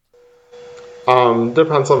for you?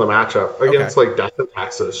 Depends on the matchup. Against like Death and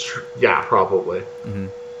Taxes, yeah, probably.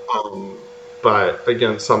 Mm-hmm. But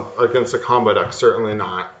against a combo deck, certainly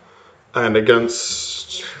not. And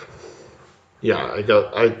against, yeah,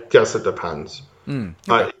 I guess it depends.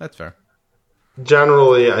 Okay, that's fair.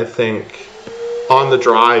 Generally, I think on the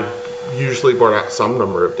draw, I usually board out some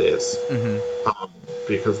number of days.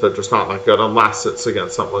 Because they're just not that good unless it's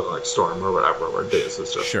against something like Storm or whatever, where Daze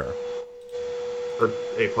is just sure an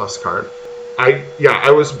A+ card.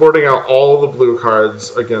 I was boarding out all the blue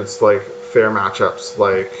cards against like fair matchups,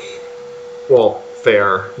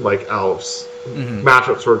 fair like elves.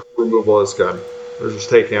 Matchups where removal is good. They're just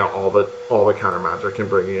taking out all the counter magic and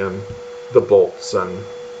bringing in the bolts and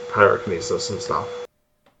pyrokinesis and stuff.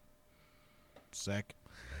 Sick.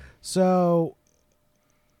 So,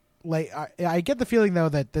 like, I get the feeling though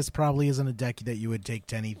that this probably isn't a deck that you would take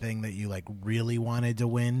to anything that you like really wanted to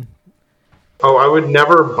win. Oh, I would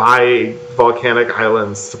never buy Volcanic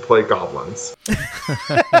Islands to play goblins.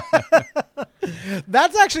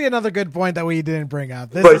 That's actually another good point that we didn't bring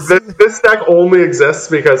up. This deck only exists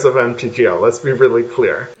because of MTGO. Let's be really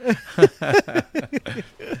clear.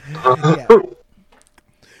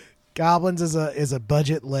 Goblins is a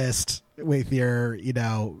budget list with your,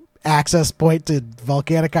 access point to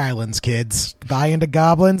Volcanic Islands, kids. Buy into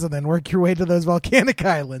goblins and then work your way to those Volcanic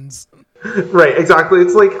Islands. Right, exactly.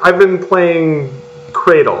 It's like I've been playing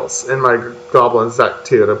Cradles in my Goblins deck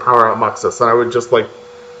too to power out Muxus, and I would just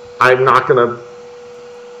I'm not gonna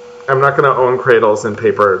own Cradles in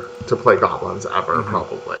paper to play Goblins ever,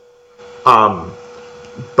 probably.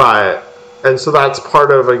 And so that's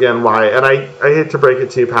part of again why, and I hate to break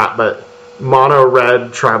it to you, Pat, but mono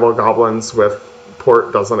red tribal Goblins with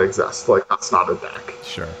port doesn't exist. Like that's not a deck.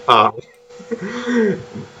 Sure.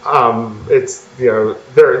 It's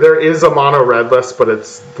there is a mono red list, but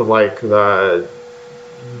it's the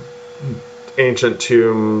Ancient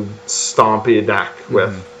Tomb stompy deck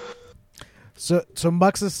with. So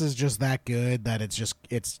Muxus is just that good that it's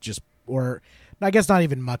just or I guess not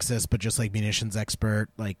even Muxus, but just like Munitions Expert.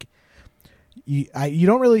 Like you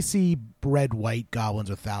don't really see red-white goblins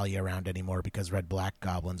with Thalia around anymore because red-black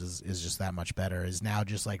goblins is just that much better. Is now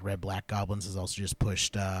just like red-black goblins has also just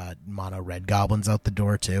pushed mono-red goblins out the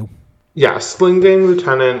door too. Yeah, Slingdang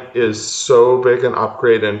Lieutenant is so big an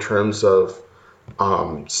upgrade in terms of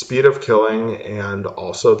speed of killing and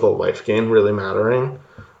also the life gain really mattering.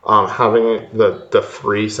 Having the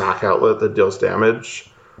free sack outlet that deals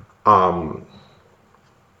damage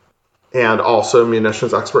And also,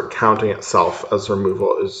 munitions expert counting itself as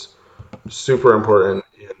removal is super important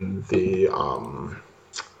in the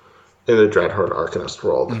Dreadhorde Arcanist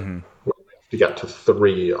world. Mm-hmm. We have to get to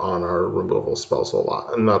 3 on our removal spells a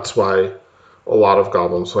lot, and that's why a lot of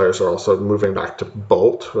Goblin players are also moving back to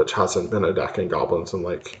Bolt, which hasn't been a deck in Goblins in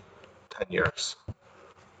like 10 years.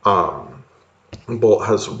 Bolt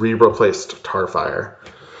has replaced Tarfire.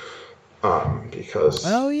 Because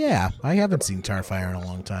oh yeah, I haven't seen Tarfire in a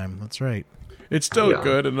long time. That's right. It's still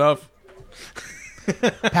good enough.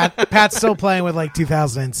 Pat's still playing with like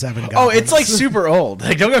 2007 Goblins. Oh, it's like super old.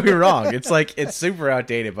 Like, don't get me wrong. It's like it's super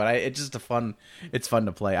outdated, but it's just it's fun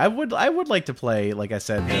to play. I would like to play, like I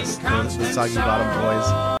said, the Soggy Bottom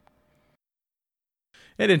Boyz.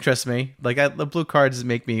 It interests me. Like the blue cards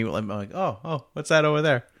make me. I'm like, oh, what's that over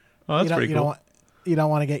there? Oh, that's pretty cool. You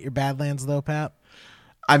don't want to get your Badlands though, Pat?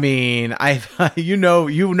 I mean, you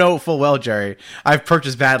know full well, Jerry. I've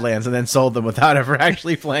purchased Badlands and then sold them without ever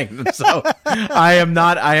actually playing them. So I am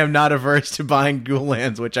not averse to buying dual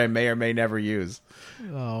lands, which I may or may never use.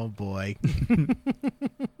 Oh boy.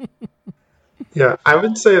 Yeah, I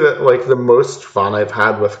would say that like the most fun I've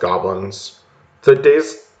had with Goblins, the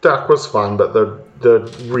Daze deck was fun, but the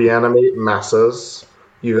reanimate messes,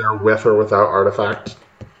 either with or without artifact,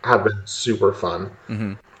 have been super fun.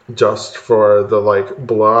 Mm-hmm. Just for the like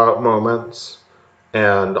blowout moments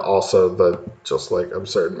and also the just like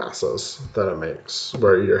absurd messes that it makes,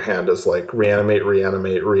 where your hand is like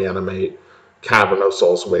reanimate, Cavern of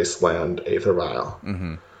Souls, Wasteland, Aether Vial.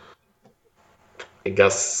 Mm-hmm. I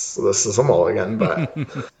guess this is a mulligan, but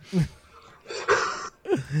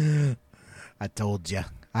I told you,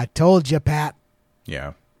 Pat.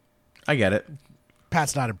 Yeah, I get it.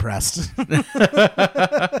 Pat's not impressed.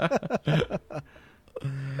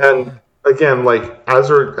 And again, like as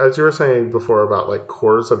you were saying before about like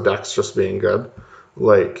cores of decks just being good,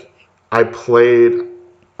 like I played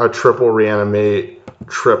a triple reanimate,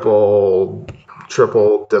 triple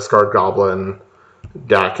discard goblin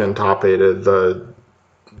deck and top aided the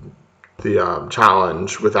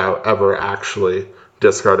challenge without ever actually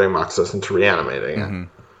discarding Muxus into reanimating it.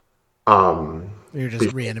 You're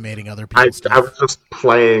just reanimating other people's I was just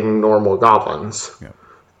playing normal goblins. Yeah.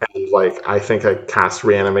 And like I think I cast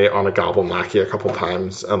reanimate on a goblin lackey a couple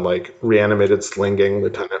times and like reanimated slinging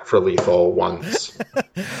lieutenant for lethal once.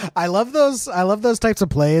 I love those types of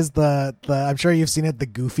plays. The I'm sure you've seen it, the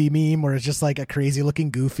Goofy meme where it's just like a crazy looking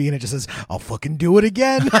Goofy and it just says, "I'll fucking do it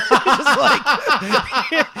again."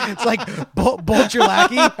 It's like bolt your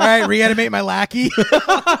lackey. All right, reanimate my lackey.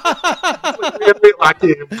 Reanimate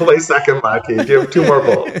lackey, play second lackey, give 2 more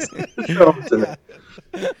bolts. Show them to me.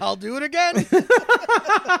 I'll do it again.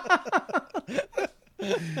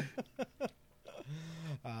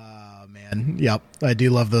 Oh man, yep, I do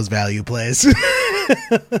love those value plays.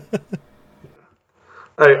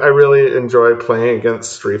 I really enjoy playing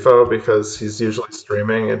against Strefo because he's usually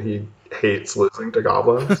streaming and he hates losing to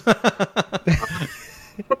goblins.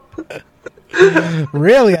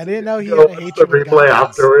 Really, I didn't know he had a hatred the for replay goblins.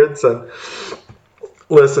 afterwards and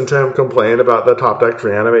listen to him complain about the top deck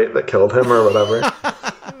reanimate that killed him or whatever.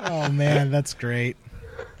 Oh man, that's great.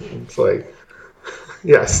 It's like,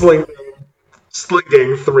 yeah, slinging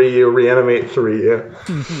 3U, reanimate 3U.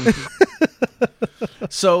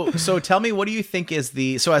 So tell me, what do you think is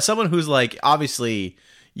so as someone who's like, obviously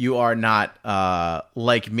you are not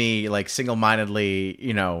like me, like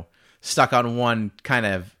single-mindedly, stuck on one kind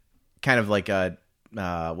of like a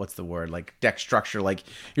what's the word, like deck structure. Like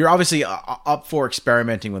you're obviously up for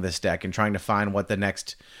experimenting with this deck and trying to find what the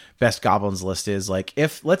next best goblins list is. Like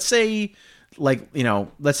if let's say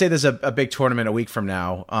there's a big tournament a week from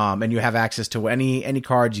now, and you have access to any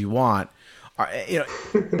cards you want.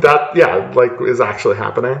 That like is actually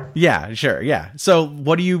happening. Yeah, sure, yeah. So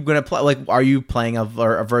what are you gonna play? Like, are you playing a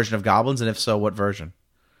version of goblins, and if so, what version?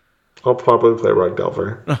 I'll probably play Rug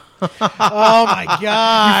Delver. Oh my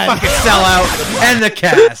god! You fucking sell out. End the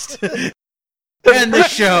cast. End the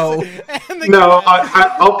show. No,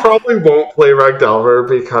 I'll probably won't play Rug Delver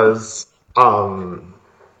because if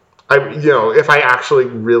I actually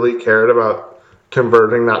really cared about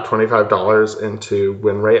converting that $25 into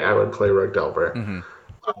win rate, I would play Rug Delver. Mm-hmm.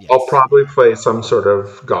 Yes. I'll probably play some sort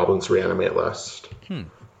of Goblins Reanimate list.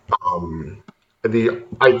 The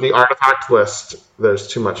artifact list, there's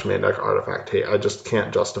too much main deck artifact hate. I just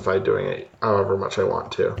can't justify doing it however much I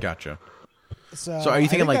want to. Gotcha. So are you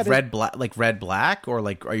thinking like red black, or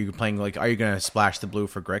like are you playing are you gonna splash the blue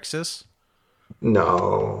for Grixis?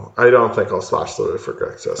 No, I don't think I'll splash the blue for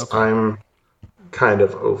Grixis. Okay. kind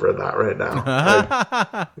of over that right now.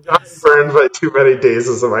 I got burned by too many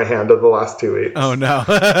dazes in my hand in the last 2 weeks. Oh no.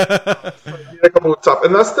 I need a couple weeks off.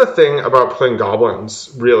 And that's the thing about playing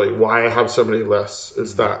goblins, really, why I have so many lists,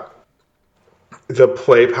 is that the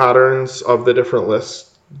play patterns of the different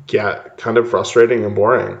lists get kind of frustrating and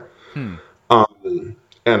boring.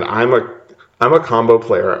 And I'm a combo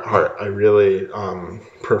player at heart. I really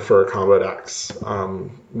prefer combo decks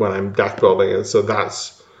when I'm deck building, and so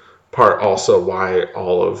that's part also why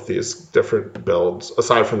all of these different builds,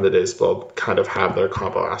 aside from the Daze build, kind of have their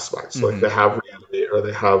combo aspects. Like they have Reanimate, or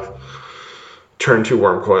they have turn 2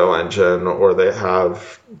 Wormcoil Engine, or they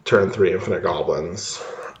have turn 3 Infinite Goblins,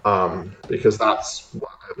 because that's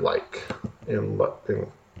what I like in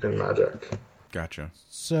Magic. Gotcha.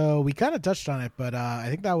 So we kind of touched on it, but I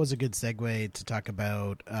think that was a good segue to talk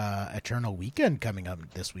about Eternal Weekend coming up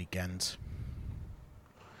this weekend.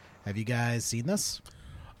 Have you guys seen this?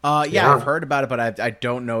 Yeah, I've heard about it, but I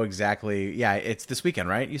don't know exactly. Yeah, it's this weekend,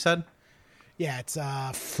 right? You said? Yeah, it's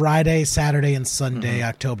Friday, Saturday, and Sunday,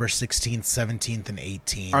 October 16th, 17th, and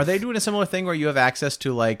 18th. Are they doing a similar thing where you have access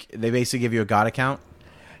to, like, they basically give you a God account?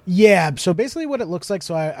 Yeah, so basically what it looks like,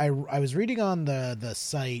 so I was reading on the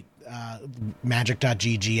site,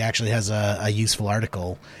 magic.gg actually has a useful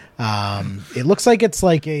article. It looks like it's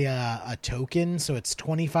like a token, so it's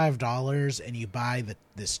 $25 and you buy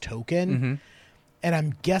this token. And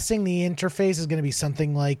I'm guessing the interface is going to be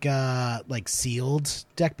something like sealed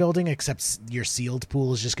deck building, except your sealed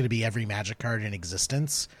pool is just going to be every Magic card in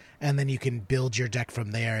existence, and then you can build your deck from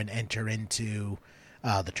there and enter into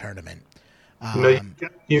the tournament.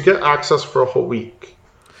 You get access for a whole week.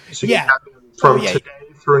 So you Yeah. get from today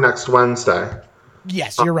through next Wednesday.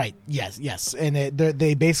 Yes, you're right. Yes. And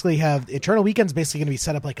they basically have Eternal Weekend's basically going to be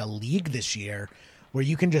set up like a league this year where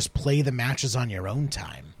you can just play the matches on your own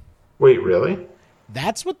time. Wait, really?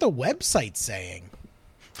 That's what the website's saying.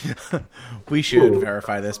 We should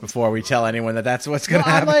verify this before we tell anyone that's what's going to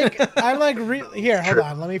happen. Here, hold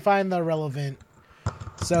on. Let me find the relevant.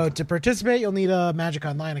 So to participate, you'll need a Magic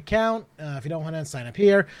Online account. If you don't want to, sign up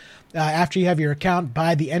here. After you have your account,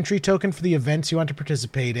 buy the entry token for the events you want to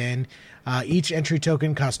participate in. Each entry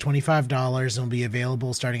token costs $25 and will be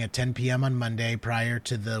available starting at 10 p.m. on Monday prior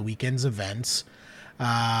to the weekend's events.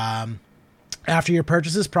 After your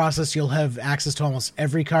purchase is processed, you'll have access to almost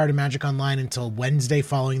every card in Magic Online until Wednesday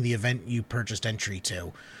following the event you purchased entry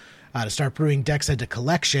to. To start brewing decks, head to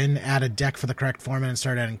Collection, add a deck for the correct format, and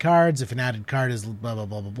start adding cards. If an added card is blah, blah,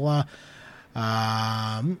 blah, blah,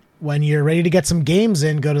 blah. When you're ready to get some games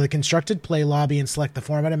in, go to the constructed play lobby and select the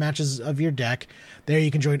format and matches of your deck. There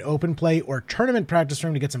you can join open play or tournament practice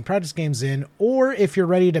room to get some practice games in. Or if you're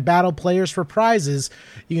ready to battle players for prizes,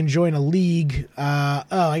 you can join a league.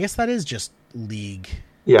 I guess that is just league.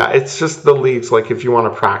 Yeah, it's just the leagues, like if you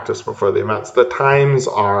want to practice before the events. The times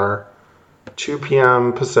are 2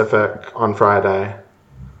 p.m. Pacific on Friday,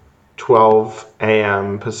 12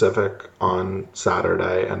 a.m. Pacific on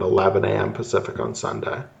Saturday, and 11 a.m. Pacific on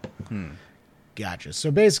Sunday. Gotcha.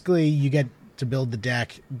 So basically, you get to build the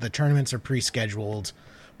deck. The tournaments are pre-scheduled.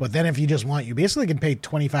 But then if you just want, you basically can pay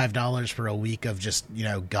 $25 for a week of just,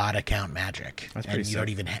 God account Magic. That's pretty sick.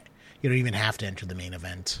 You don't even have to enter the main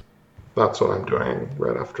event. That's what I'm doing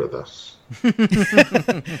right after this.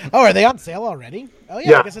 Oh, are they on sale already? Oh yeah,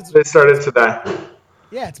 Yeah, I guess they started today.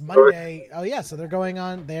 Yeah, it's Monday. Oh yeah, so they're going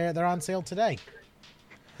on. They're on sale today.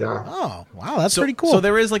 Yeah. Oh wow, that's pretty cool. So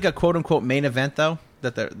there is like a quote unquote main event though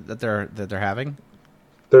that they're having.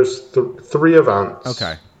 There's 3 events.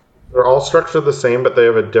 Okay. They're all structured the same, but they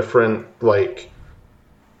have a different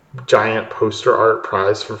giant poster art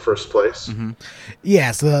prize for first place.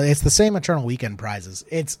 Yeah, so it's the same Eternal Weekend prizes.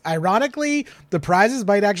 It's ironically the prizes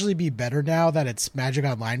might actually be better now that it's Magic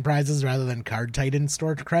Online prizes rather than Card Titan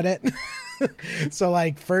store credit.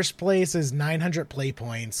 So first place is 900 play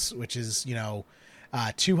points, which is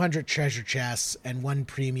 200 treasure chests and 1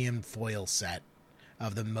 premium foil set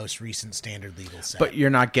of the most recent standard legal set. But you're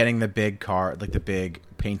not getting the big card, like the big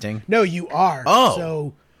painting. No, you are. Oh,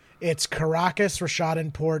 so it's Caracas,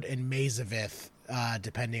 Rashadan Port, and Mazavith,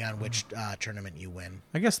 depending on which tournament you win.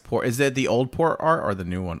 I guess port is it the old port art or the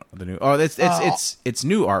new one? The new it's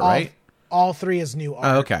new art, right? All 3 is new art.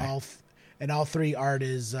 Oh, okay. All 3 art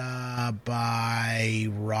is by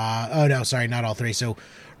Rob. Oh no, sorry, not all 3. So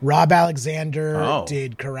Rob Alexander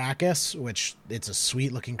did Caracas, which it's a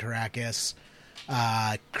sweet looking Caracas.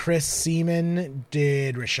 Chris Seaman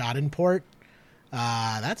did Rashadan Port.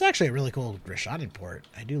 That's actually a really cool Rashadan Port.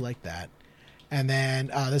 I do like that. And then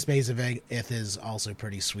this Base of Ith is also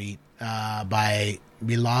pretty sweet by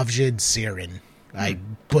Milovjid Hmm. Sirin. I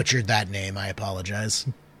butchered that name. I apologize.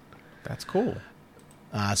 That's cool. But yeah, so that's the main event. That's the main event. And then after that,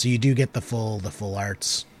 So you do get the full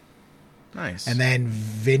arts. Nice. And then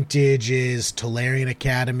vintage is Tolarian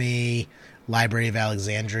Academy, Library of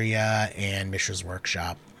Alexandria, and Mishra's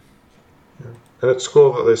Workshop. And it's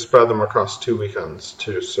cool that they spread them across 2 weekends,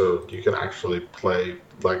 too, so you can actually play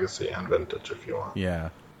Legacy and Vintage if you want. Yeah.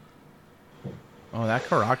 Oh, that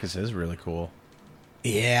Caracas is really cool.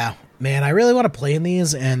 Yeah. Man, I really want to play in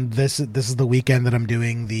these, and this is the weekend that I'm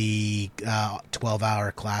doing the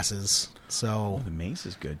 12-hour classes. So Oh, the mace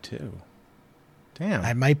is good, too. Damn.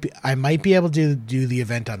 I might be able to do the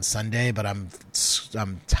event on Sunday, but I'm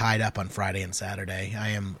tied up on Friday and Saturday. I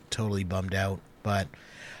am totally bummed out, but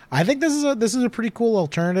I think this is a pretty cool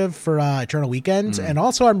alternative for Eternal Weekend, and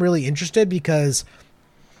also I'm really interested because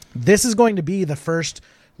this is going to be the first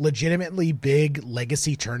legitimately big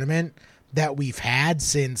Legacy tournament that we've had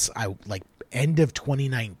since end of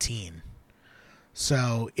 2019.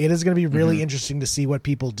 So it is going to be really interesting to see what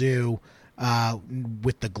people do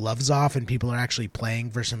with the gloves off and people are actually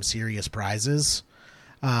playing for some serious prizes.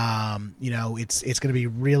 It's going to be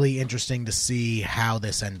really interesting to see how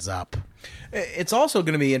this ends up. It's also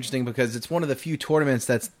going to be interesting because it's one of the few tournaments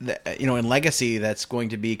that's in Legacy that's going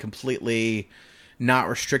to be completely not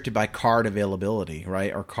restricted by card availability,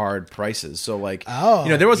 right? Or card prices. So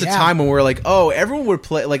there was a time when we were like, oh, everyone would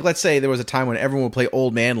play, like, let's say there was a time when everyone would play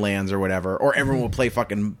Old Man Lands or whatever, or everyone would play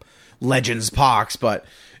fucking Legends Pox, but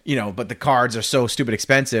the cards are so stupid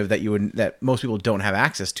expensive that most people don't have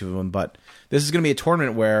access to them. But this is going to be a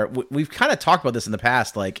tournament where we've kind of talked about this in the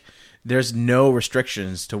past, like, there's no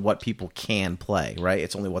restrictions to what people can play, right?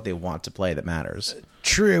 It's only what they want to play that matters.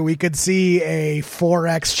 True. We could see a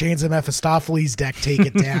 4X Chains of Mephistopheles deck take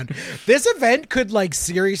it down. This event could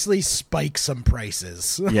seriously spike some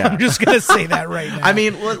prices. Yeah. I'm just going to say that right now. I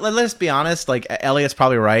mean, let's be honest. Like, Elliot's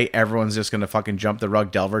probably right. Everyone's just going to fucking jump the rug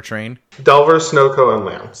Delver train. Delver, Snowco, and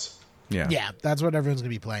Lambs. Yeah, that's what everyone's going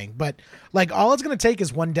to be playing. But, all it's going to take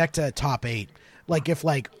is one deck to top 8. If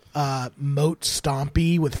Moat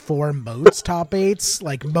Stompy with 4 Moats top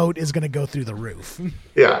 8s, Moat is going to go through the roof.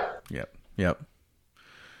 Yeah. Yep.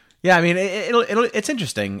 Yeah, I mean, it's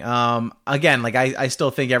interesting. Again, I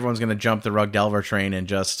still think everyone's going to jump the rug Delver train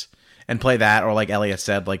and play that, or like Elliot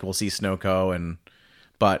said, we'll see Snowco,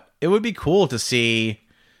 but it would be cool to see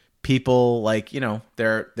people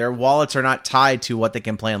their wallets are not tied to what they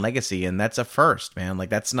can play in Legacy, and that's a first, man.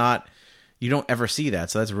 That's not, you don't ever see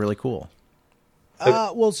that, so that's really cool.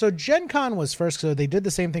 So Gen Con was first, so they did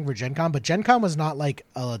the same thing for Gen Con, but Gen Con was not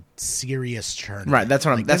a serious tournament. Right, that's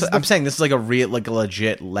what I'm saying. This is a real, a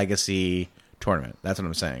legit Legacy tournament. That's what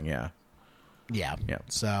I'm saying, yeah. Yeah.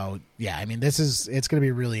 So, yeah, I mean, it's going to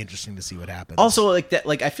be really interesting to see what happens. Also, I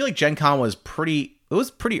feel like Gen Con was pretty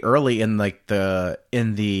early in the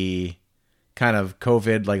kind of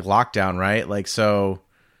COVID lockdown, right? So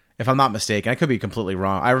if I'm not mistaken, I could be completely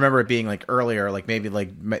wrong. I remember it being earlier, maybe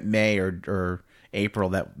May or April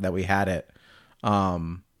that we had it.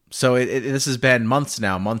 So this has been months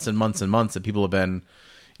and months that people have been,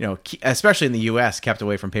 especially in the US, kept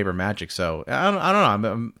away from paper Magic. So I don't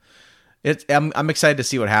know. I'm excited to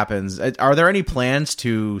see what happens. Are there any plans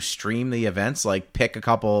to stream the events? Pick a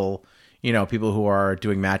couple, people who are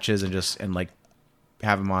doing matches and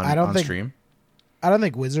have them on stream? I don't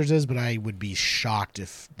think Wizards is, but I would be shocked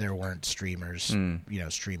if there weren't streamers,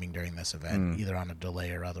 streaming during this event, either on a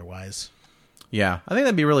delay or otherwise. Yeah, I think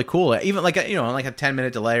that'd be really cool. Even a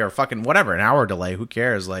 10-minute delay or fucking whatever, an hour delay. Who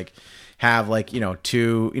cares? Have just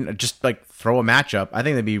throw a matchup. I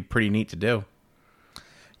think that'd be pretty neat to do.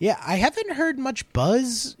 Yeah, I haven't heard much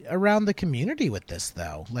buzz around the community with this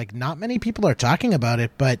though. Not many people are talking about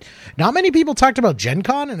it, but not many people talked about Gen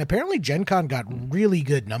Con, and apparently Gen Con got really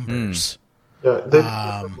good numbers. Yeah,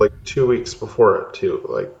 they 2 weeks before it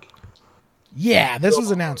too. Yeah, this was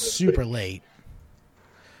announced super late.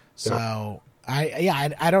 So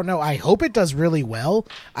I don't know. I hope it does really well.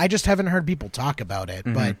 I just haven't heard people talk about it.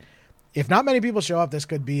 But if not many people show up, this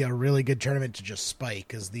could be a really good tournament to just spike,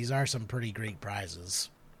 because these are some pretty great prizes.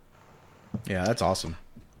 Yeah, that's awesome.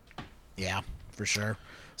 Yeah, for sure.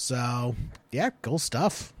 So, yeah, cool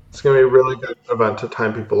stuff. It's going to be a really good event to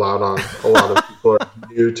time people out on. A lot of people are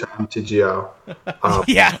new to MTGO.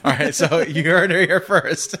 Yeah. All right, so you heard her here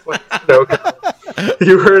first.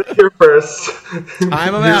 You heard it here first.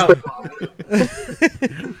 Time them out.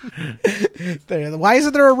 Why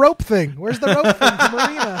isn't there a rope thing? Where's the rope thing from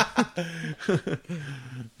Arena?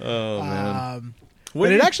 Oh, man.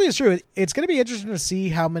 But it actually is true. It's going to be interesting to see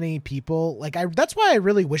how many people... that's why I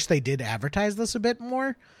really wish they did advertise this a bit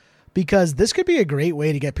more. because this could be a great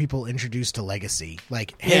way to get people introduced to Legacy.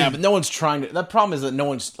 Like, hey, Yeah, but no one's trying to. The problem is that no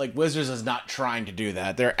one's like Wizards is not trying to do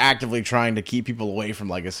that. They're actively trying to keep people away from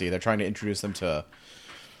Legacy. They're trying to introduce them to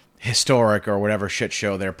Historic or whatever shit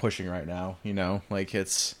show they're pushing right now. You know, like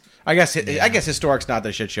it's. I guess Historic's not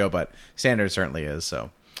the shit show, but Standard certainly is.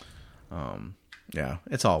 So, yeah,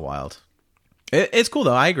 it's all wild. It's cool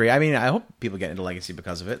though. I agree. I mean, I hope people get into Legacy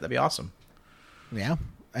because of it. That'd be awesome. Yeah,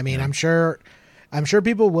 I mean, I'm sure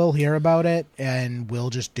people will hear about it and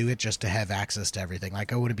will just do it just to have access to everything.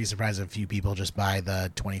 Like, I wouldn't be surprised if a few people just buy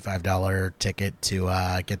the $25 ticket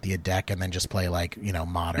to get the deck and then just play like, you know,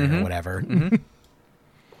 Modern or whatever. Mm-hmm.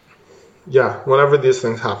 Yeah, whenever these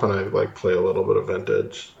things happen, I like play a little bit of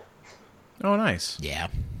Vintage. Oh, nice. Yeah.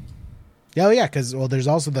 Oh, yeah, because, well, there's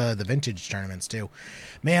also the Vintage tournaments, too.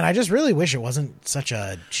 Man, I just really wish it wasn't such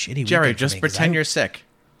a shitty Jerry, weekend for just me, 'cause pretend you're sick.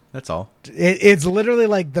 That's all. It's literally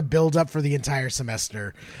like the build-up for the entire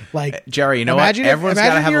semester. Like, Jerry, you know what? Everyone's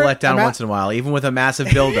got to have a letdown once in a while, even with a massive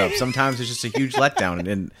build-up. Sometimes it's just a huge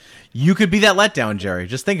letdown, and you could be that letdown, Jerry.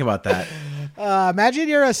 Just think about that. Imagine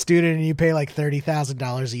you're a student and you pay like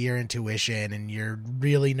 $30,000 a year in tuition, and you're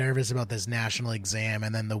really nervous about this national exam,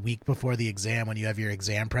 and then the week before the exam, when you have your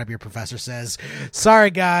exam prep, your professor says,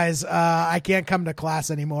 "Sorry guys, I can't come to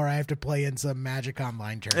class anymore. I have to play in some Magic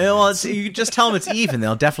Online tournament." Well, you just tell them it's even;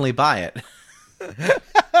 they'll definitely buy it.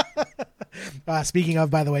 Speaking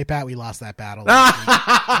of, by the way, Pat, we lost that battle.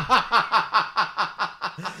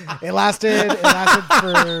 It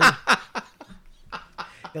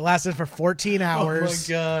lasted for 14 hours.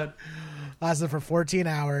 Oh my god. Lasted for 14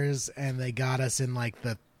 hours, and they got us in like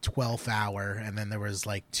the 12th hour, and then there was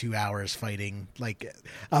like 2 hours fighting, like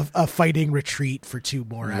a fighting retreat for 2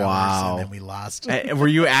 more hours. Wow. And then we lost. Were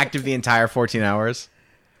you active the entire 14 hours?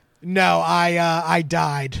 No, I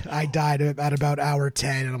died. I died at about hour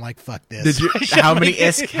 10, and I'm like, fuck this. Did you? How many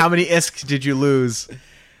ISK did you lose?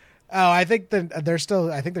 Oh, I think they're still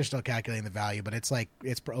calculating the value, but it's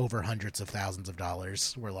over hundreds of thousands of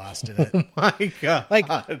dollars were lost in it. Oh my god! Like,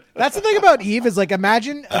 that's the thing about Eve is like,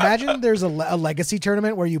 imagine there's a legacy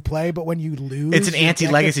tournament where you play, but when you lose, it's an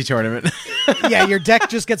anti-legacy tournament. Yeah, your deck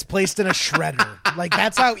just gets placed in a shredder. Like,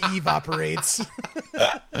 that's how Eve operates.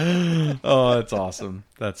 Oh, that's awesome.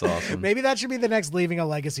 That's awesome. Maybe that should be the next leaving a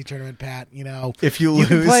legacy tournament, Pat. You know, if you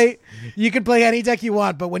lose, you can play any deck you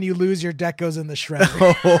want, but when you lose, your deck goes in the shredder.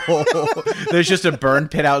 There's just a burn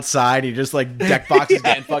pit outside. You just like deck boxes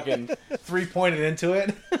getting fucking 3-pointed into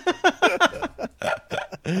it.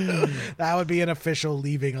 That would be an official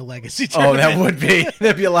leaving a legacy tournament. Oh, that would be.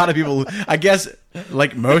 There'd be a lot of people. I guess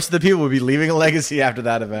like most of the people would be leaving a legacy after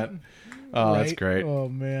that event. Oh, right? That's great. Oh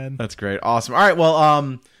man, that's great. Awesome. All right.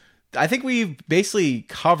 Well, I think we've basically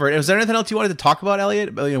covered. Was there anything else you wanted to talk about,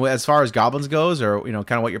 Elliot? You know, as far as goblins goes, or you know,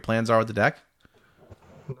 kind of what your plans are with the deck?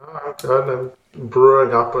 No, I'm good. I'm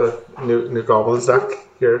brewing up a new goblins deck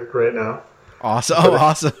here right now. Awesome!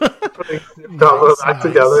 Awesome. Putting goblins back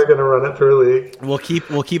together. Going to run it through a league.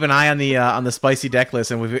 We'll keep an eye on the spicy deck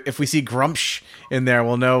list, and if we see Grumpsh in there,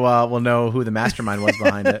 we'll know who the mastermind was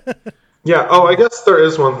behind it. Yeah. Oh, I guess there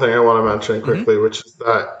is one thing I want to mention quickly, which is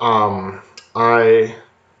that I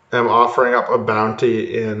am offering up a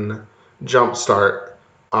bounty in Jumpstart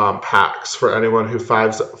packs for anyone who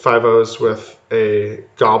 5-0s with a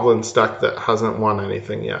Goblins deck that hasn't won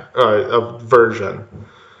anything yet, a version.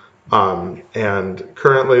 And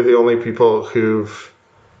currently the only people who've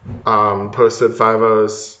posted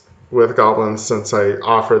 5-0s with Goblins since I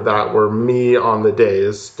offered that were me on the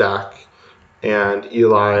Days deck and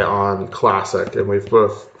Eli on Classic, and we've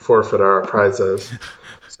both forfeited our prizes.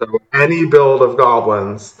 So any build of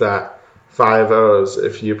Goblins that 5-0s,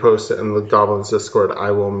 if you post it in the Goblins Discord,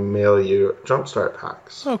 I will mail you Jumpstart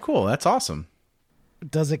packs. Oh, cool. That's awesome.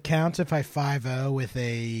 Does it count if I 5-0 with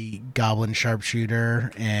a Goblin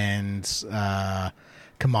Sharpshooter and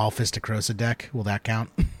Kamal Fisticrosa deck? Will that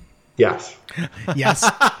count? Yes. Yes.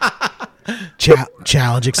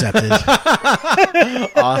 Challenge accepted.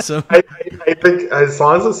 Awesome. I think as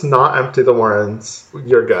long as it's not Empty the Warrens,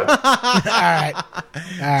 you're good. All right.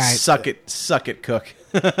 Suck it, Cook.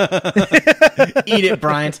 Eat it,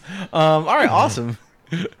 Bryant. All right, awesome.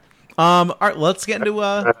 All right, let's get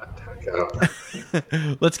into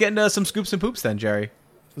some scoops and poops then, Jerry.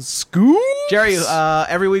 Scoops? Jerry,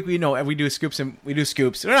 every week we do scoops and we do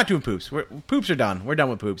scoops. We're not doing poops. Poops are done. We're done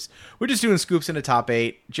with poops. We're just doing scoops in the top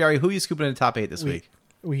 8. Jerry, who are you scooping in the top 8 this week?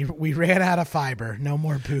 We ran out of fiber. No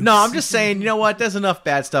more poops. No, I'm just saying, you know what? There's enough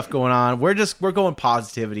bad stuff going on. We're going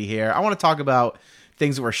positivity here. I want to talk about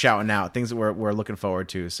things that we're shouting out, things that we're looking forward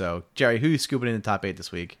to. So, Jerry, who are you scooping in the top 8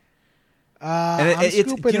 this week? And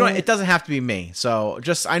it doesn't have to be me. So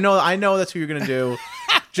just I know that's who you're gonna do.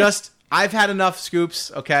 Just I've had enough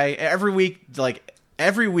scoops. Okay, every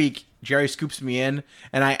week, Jerry scoops me in,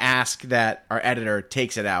 and I ask that our editor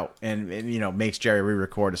takes it out and makes Jerry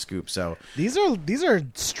re-record a scoop. So these are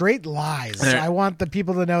straight lies. I want the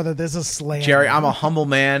people to know that this is slander. Jerry, I'm a humble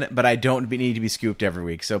man, but I don't need to be scooped every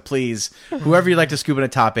week. So please, whoever you'd like to scoop in a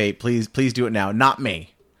top 8, please do it now. Not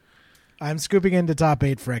me. I'm scooping into top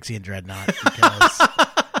 8 Phyrexian Dreadnought because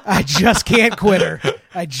I just can't quit her.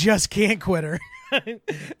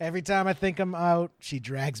 Every time I think I'm out, she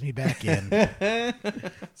drags me back in.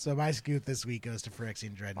 So my scoop this week goes to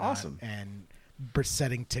Phyrexian Dreadnought. Awesome. And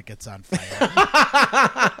setting tickets on fire.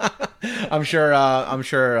 I'm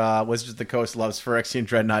sure Wizards of the Coast loves Phyrexian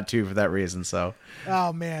Dreadnought too for that reason. So,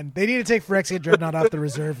 oh man, they need to take Phyrexian Dreadnought off the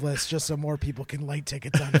reserve list just so more people can light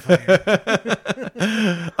tickets on fire.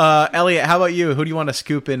 Elliot, how about you? Who do you want to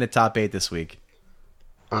scoop in the top 8 this week?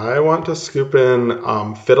 I want to scoop in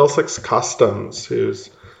Fiddlesticks Customs, who's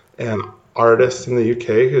an artist in the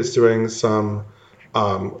UK who's doing some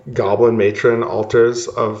Goblin Matron altars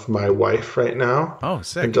of my wife right now. Oh,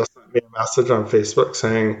 sick. And just sent me a message on Facebook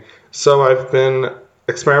saying, so I've been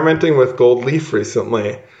experimenting with gold leaf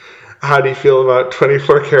recently. How do you feel about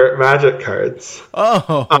 24 karat magic cards?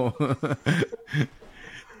 Oh.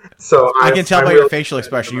 So I can tell by your facial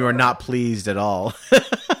expression you are not pleased at all.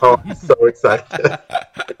 Oh, I'm so excited.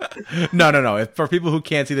 No. For people who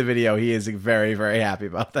can't see the video, he is very, very happy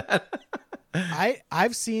about that.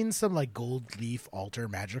 I've seen some like gold leaf altar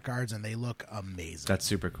magic cards and they look amazing. That's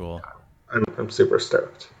super cool. I'm super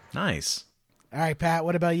stoked. Nice. All right, Pat,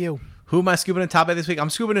 what about you? Who am I scooping in top 8 this week? I'm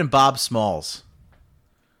scooping in Bob Smalls.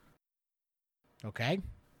 Okay.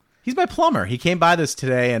 He's my plumber. He came by this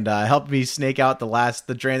today and helped me snake out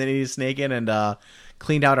the drain that needed to snake in and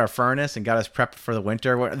cleaned out our furnace and got us prepped for the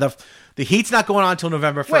winter. The heat's not going on until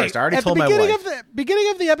November 1st. Wait, I already told my wife.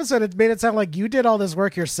 Beginning of the episode, it made it sound like you did all this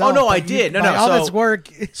work yourself. Oh no, I did. All this work.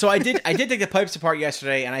 So I did take the pipes apart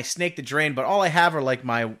yesterday, and I snaked the drain. But all I have are like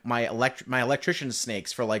my electrician's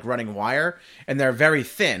snakes for like running wire, and they're very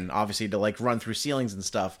thin, obviously, to like run through ceilings and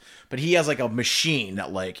stuff. But he has like a machine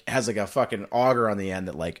that like has like a fucking auger on the end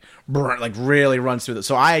that like really runs through.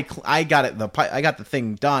 So I got the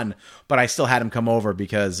thing done, but I still had him come over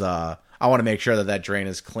because I want to make sure that drain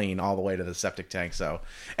is clean all the way to the septic tank. So,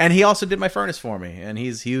 and he also did my furnace for me, and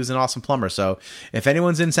he was an awesome plumber. So, if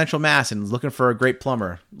anyone's in Central Mass and looking for a great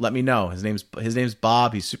plumber, let me know. His name's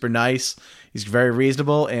Bob. He's super nice. He's very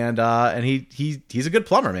reasonable, and he's a good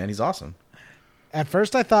plumber, man. He's awesome. At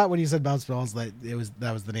first, I thought when you said Bob Smalls that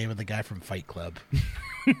was the name of the guy from Fight Club.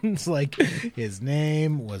 It's like his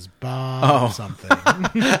name was Bob something.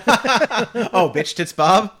 Oh, Bitch Tits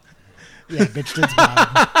Bob. Yeah, Bitch Tits Bob.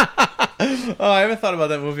 Oh, I haven't thought about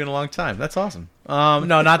that movie in a long time. That's awesome.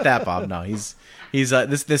 No, not that Bob. No, he's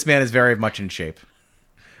this man is very much in shape.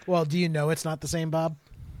 Well, do you know it's not the same Bob?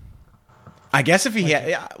 I guess if he had,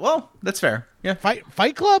 yeah, well, that's fair. Yeah,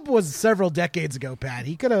 Fight Club was several decades ago, Pat.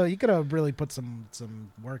 He could have really put some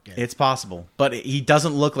work in. It's possible, but he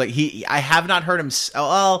doesn't look like he. I have not heard him.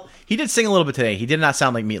 Well, he did sing a little bit today. He did not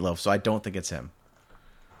sound like Meatloaf, so I don't think it's him.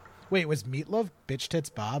 Wait, was Meatloaf Bitch Tits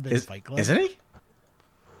Bob in Fight Club? Isn't he?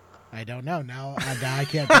 I don't know. Now I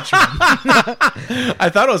can't picture him. I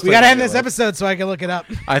thought it was. We got to end this episode so I can look it up.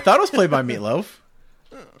 I thought it was played by Meatloaf.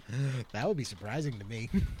 That would be surprising to me.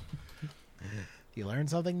 You learn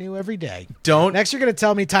something new every day. Next, you're going to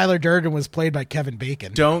tell me Tyler Durden was played by Kevin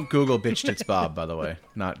Bacon. Don't Google Bitch Tits Bob, by the way.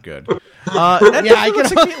 Not good. I can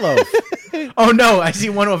like Meatloaf. Oh no, I see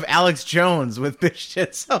one of Alex Jones with Bitch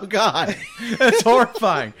Tits. Oh god, that's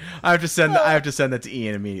horrifying. I have to send that to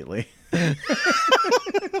Ian immediately. Yeah,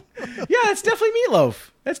 it's definitely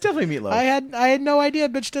Meatloaf. I had no idea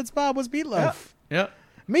Bitch Tits Bob was Meatloaf. Yeah.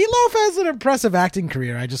 Meatloaf has an impressive acting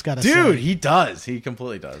career, I just gotta say. Dude, he does. He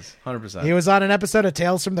completely does. 100%. He was on an episode of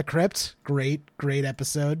Tales from the Crypt. Great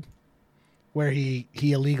episode. Where he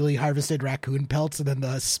illegally harvested raccoon pelts and then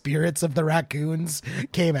the spirits of the raccoons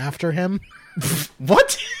came after him.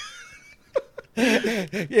 What?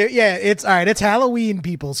 Yeah, it's all right. It's Halloween,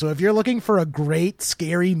 people. So if you're looking for a great,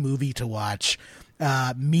 scary movie to watch,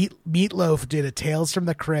 Meatloaf did a Tales from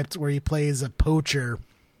the Crypt where he plays a poacher.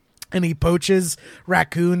 And he poaches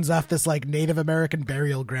raccoons off this like Native American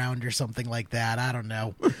burial ground or something like that. I don't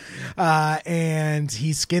know. And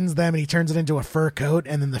he skins them and he turns it into a fur coat.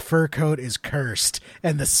 And then the fur coat is cursed.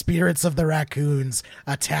 And the spirits of the raccoons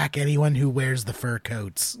attack anyone who wears the fur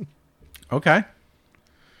coats. Okay.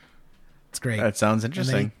 It's great. That sounds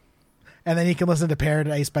interesting. And then he can listen to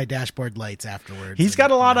Paradise by Dashboard Lights afterwards. He's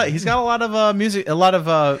got a lot of music, a lot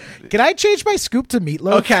of. Can I change my scoop to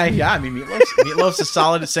Meatloaf? Okay, yeah, I mean Meatloaf's a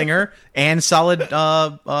solid singer and solid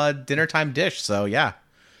dinner time dish. So yeah,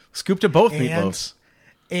 scoop to both Meatloafs.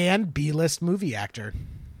 And B-list movie actor.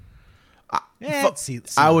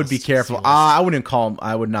 I would be careful. I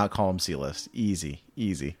would not call him C-list. Easy.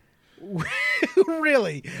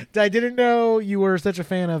 Really? I didn't know you were such a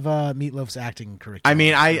fan of Meatloaf's acting curriculum. I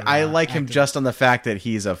mean, I like him just on the fact that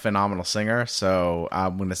he's a phenomenal singer. So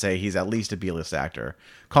I'm going to say he's at least a B-list actor.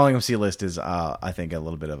 Calling him C-list is, I think, a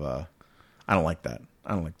little bit of a. I don't like that.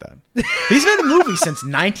 He's been in movies since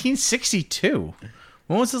 1962.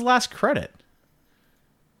 When was his last credit?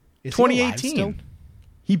 Is 2018.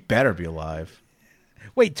 He better be alive.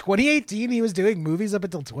 Wait, 2018? He was doing movies up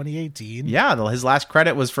until 2018? Yeah, his last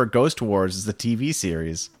credit was for Ghost Wars, the TV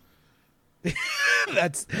series. You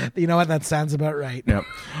know what? That sounds about right. Yep.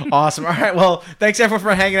 Awesome. All right. Well, thanks everyone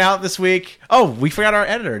for hanging out this week. Oh, we forgot our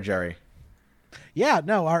editor, Jerry. Yeah,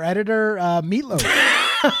 no, our editor, Meatloaf.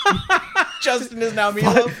 Justin is now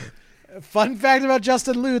Meatloaf. Fun fact about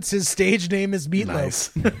Justin Lutz, his stage name is Meatloaf. Nice.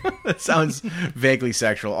 That sounds vaguely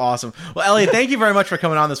sexual. Awesome. Well, Elliot, thank you very much for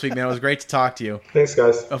coming on this week, man. It was great to talk to you. Thanks,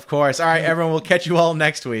 guys. Of course. All right, everyone. We'll catch you all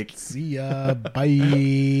next week. See ya.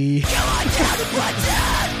 Bye.